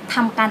ท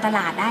ำการตล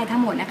าดได้ทั้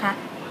งหมดนะคะ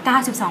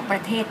92ปร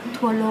ะเทศ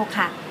ทั่วโลก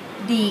ค่ะ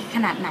ดีข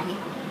นาดไหน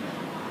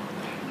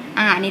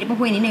อันนี้มา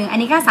คุยนิดนึงอัน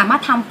นี้ก็สามาร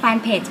ถทำแฟน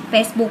เพจ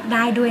Facebook ไ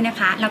ด้ด้วยนะ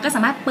คะเราก็ส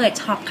ามารถเปิด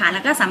ช็อปค่ะแล้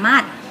วก็สามาร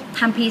ถ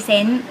ทำพรีเซ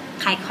นต์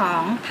ขายขอ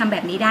งทำแบ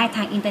บนี้ได้ท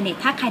างอินเทอร์เน็ต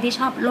ถ้าใครที่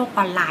ชอบโลกอ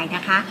อนไลน์น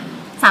ะคะ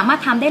สามารถ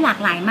ทำได้หลาก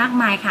หลายมาก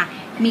มายค่ะ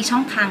มีช่อ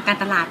งทางการ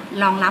ตลาด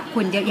รองรับ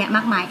คุณเยอะแยะม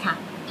ากมายค่ะ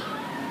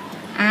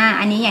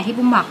อันนี้อย่างที่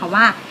ปุ้มบอกค่ะ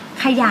ว่า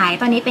ขยาย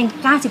ตอนนี้เป็น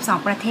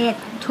92ประเทศ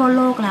ทั่วโ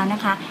ลกแล้วน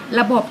ะคะ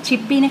ระบบชิ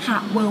ปปิ้งนะคะ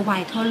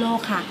worldwide ทั่วโลก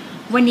ค่ะ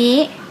วันนี้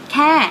แ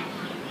ค่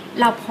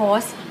เราโพส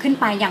ต์ขึ้น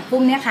ไปอย่างปุ้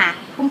มเนี่ยค่ะ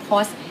ปุ้มโพ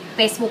สต์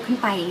Facebook ขึ้น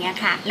ไปอย่างเงี้ย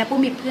ค่ะแล้วปุ้ม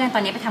มีเพื่อนตอ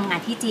นนี้ไปทำงา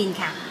นที่จีน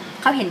ค่ะ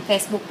เขาเห็น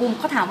Facebook ปุ้มเ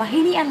ขาถามว่าเฮ้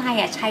ยนี่อะไร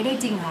ใช้ได้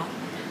จริงเหรอ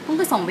ปุ้ม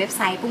ก็ส่งเว็บไ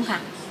ซต์ปุ้มค่ะ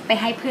ไป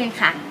ให้เพื่อน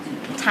ค่ะ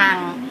ทาง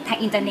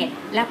อินเทอร์เน็ต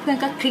แล้วเพื่อน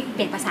ก็คลิกเป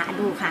ลี่ยนภาษา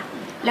ดูค่ะ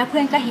แล้วเพื่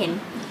อนก็เห็น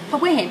พอ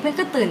เพื่อนเห็นเพื่อน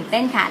ก็ตื่นเ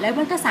ต้นค่ะแล้วเ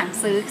พื่อนก็สั่ง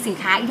ซื้อสิน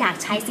ค้าอยาก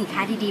ใช้สินค้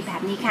าดีๆแบ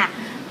บนี้ค่ะ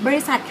บ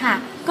ริษัทค่ะ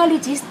ก็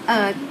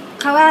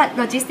เขาว่าโ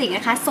ลจิสติกน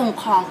ะคะส่ง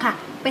ของค่ะ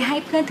ไปให้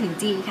เพื่อนถึง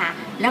จีนค่ะ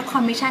แล้วคอ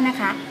มมิชชั่นนะ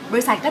คะบ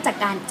ริษัทก็จัด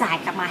การจ่าย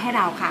กลับมาให้เ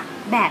ราค่ะ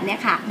แบบนี้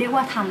ค่ะเรียก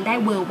ว่าทำได้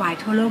worldwide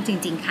ทั่วโลกจ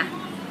ริงๆค่ะ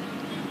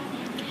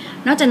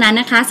นอกจากนั้น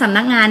นะคะสำ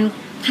นักงาน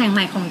แห่งให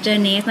ม่ของ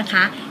Jeunesse นะค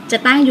ะจะ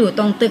ตั้งอยู่ต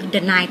รงตึกเด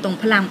อะไนน์ตรง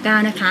พระราม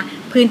 9นะคะ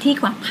พื้นที่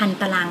กว่า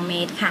 1,000 ตารางเม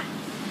ตรค่ะ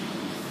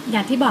อย่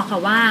างที่บอกค่ะ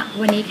ว่า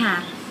วันนี้ค่ะ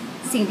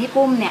สิ่งที่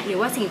ปุ้มเนี่ยหรือ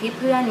ว่าสิ่งที่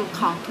เพื่อน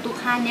ของทุก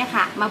ๆท่านเนี่ย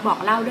ค่ะมาบอก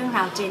เล่าเรื่องร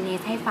าว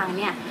Jeunesse ให้ฟัง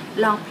เนี่ย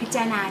ลองพิจ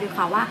ารณาดู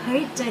ค่ะว่าเฮ้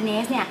ย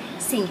Jeunesse เนี่ย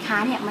สินค้า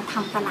เนี่ยมันท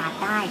ำตลาด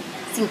ได้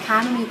สินค้า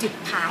มันมีจุด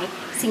ขาย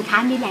สินค้า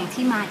มีแหล่ง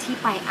ที่มาที่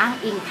ไปอ้าง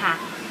อิงค่ะ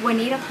วัน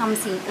นี้เรา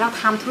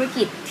ทำธุร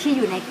กิจที่อ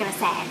ยู่ในกระ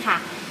แสค่ะ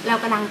เรา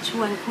กำลังช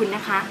วนคุณน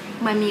ะคะ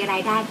มามีรา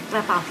ยได้กร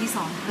ะเป๋าที่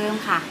2เพิ่ม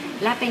ค่ะ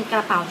และเป็นกร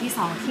ะเป๋าที่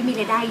2ที่มี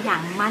รายได้อย่า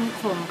งมั่น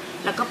คง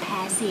แล้วก็แพ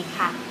สซีฟ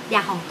ค่ะอย่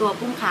างของตัว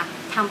ปุ้มค่ะ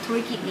ทำธุร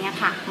กิจนี้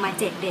ค่ะมา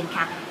7 เดือน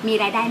ค่ะมี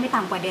รายได้ไม่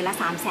ต่ำกว่าเดือนละ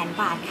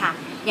 300,000 บาทค่ะ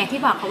อย่างที่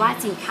บอกค่ะว่า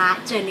สินค้า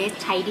Jeunesse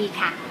ใช้ดี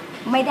ค่ะ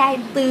ไม่ได้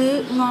ตื้อ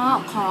ง้อ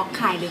ขอ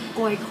ขายหรือโก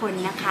ยคน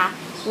นะคะ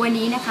วัน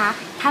นี้นะคะ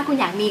ถ้าคุณ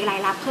อยากมีราย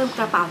รับเพิ่มก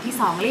ระเป๋าที่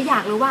2และอยา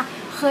กรู้ว่า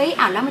เฮ้ย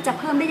แล้วมันจะ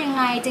เพิ่มได้ยัง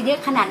ไงจะเยอะ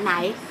ขนาดไหน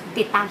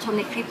ติดตามชมใ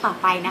นคลิปต่อ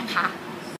ไปนะคะ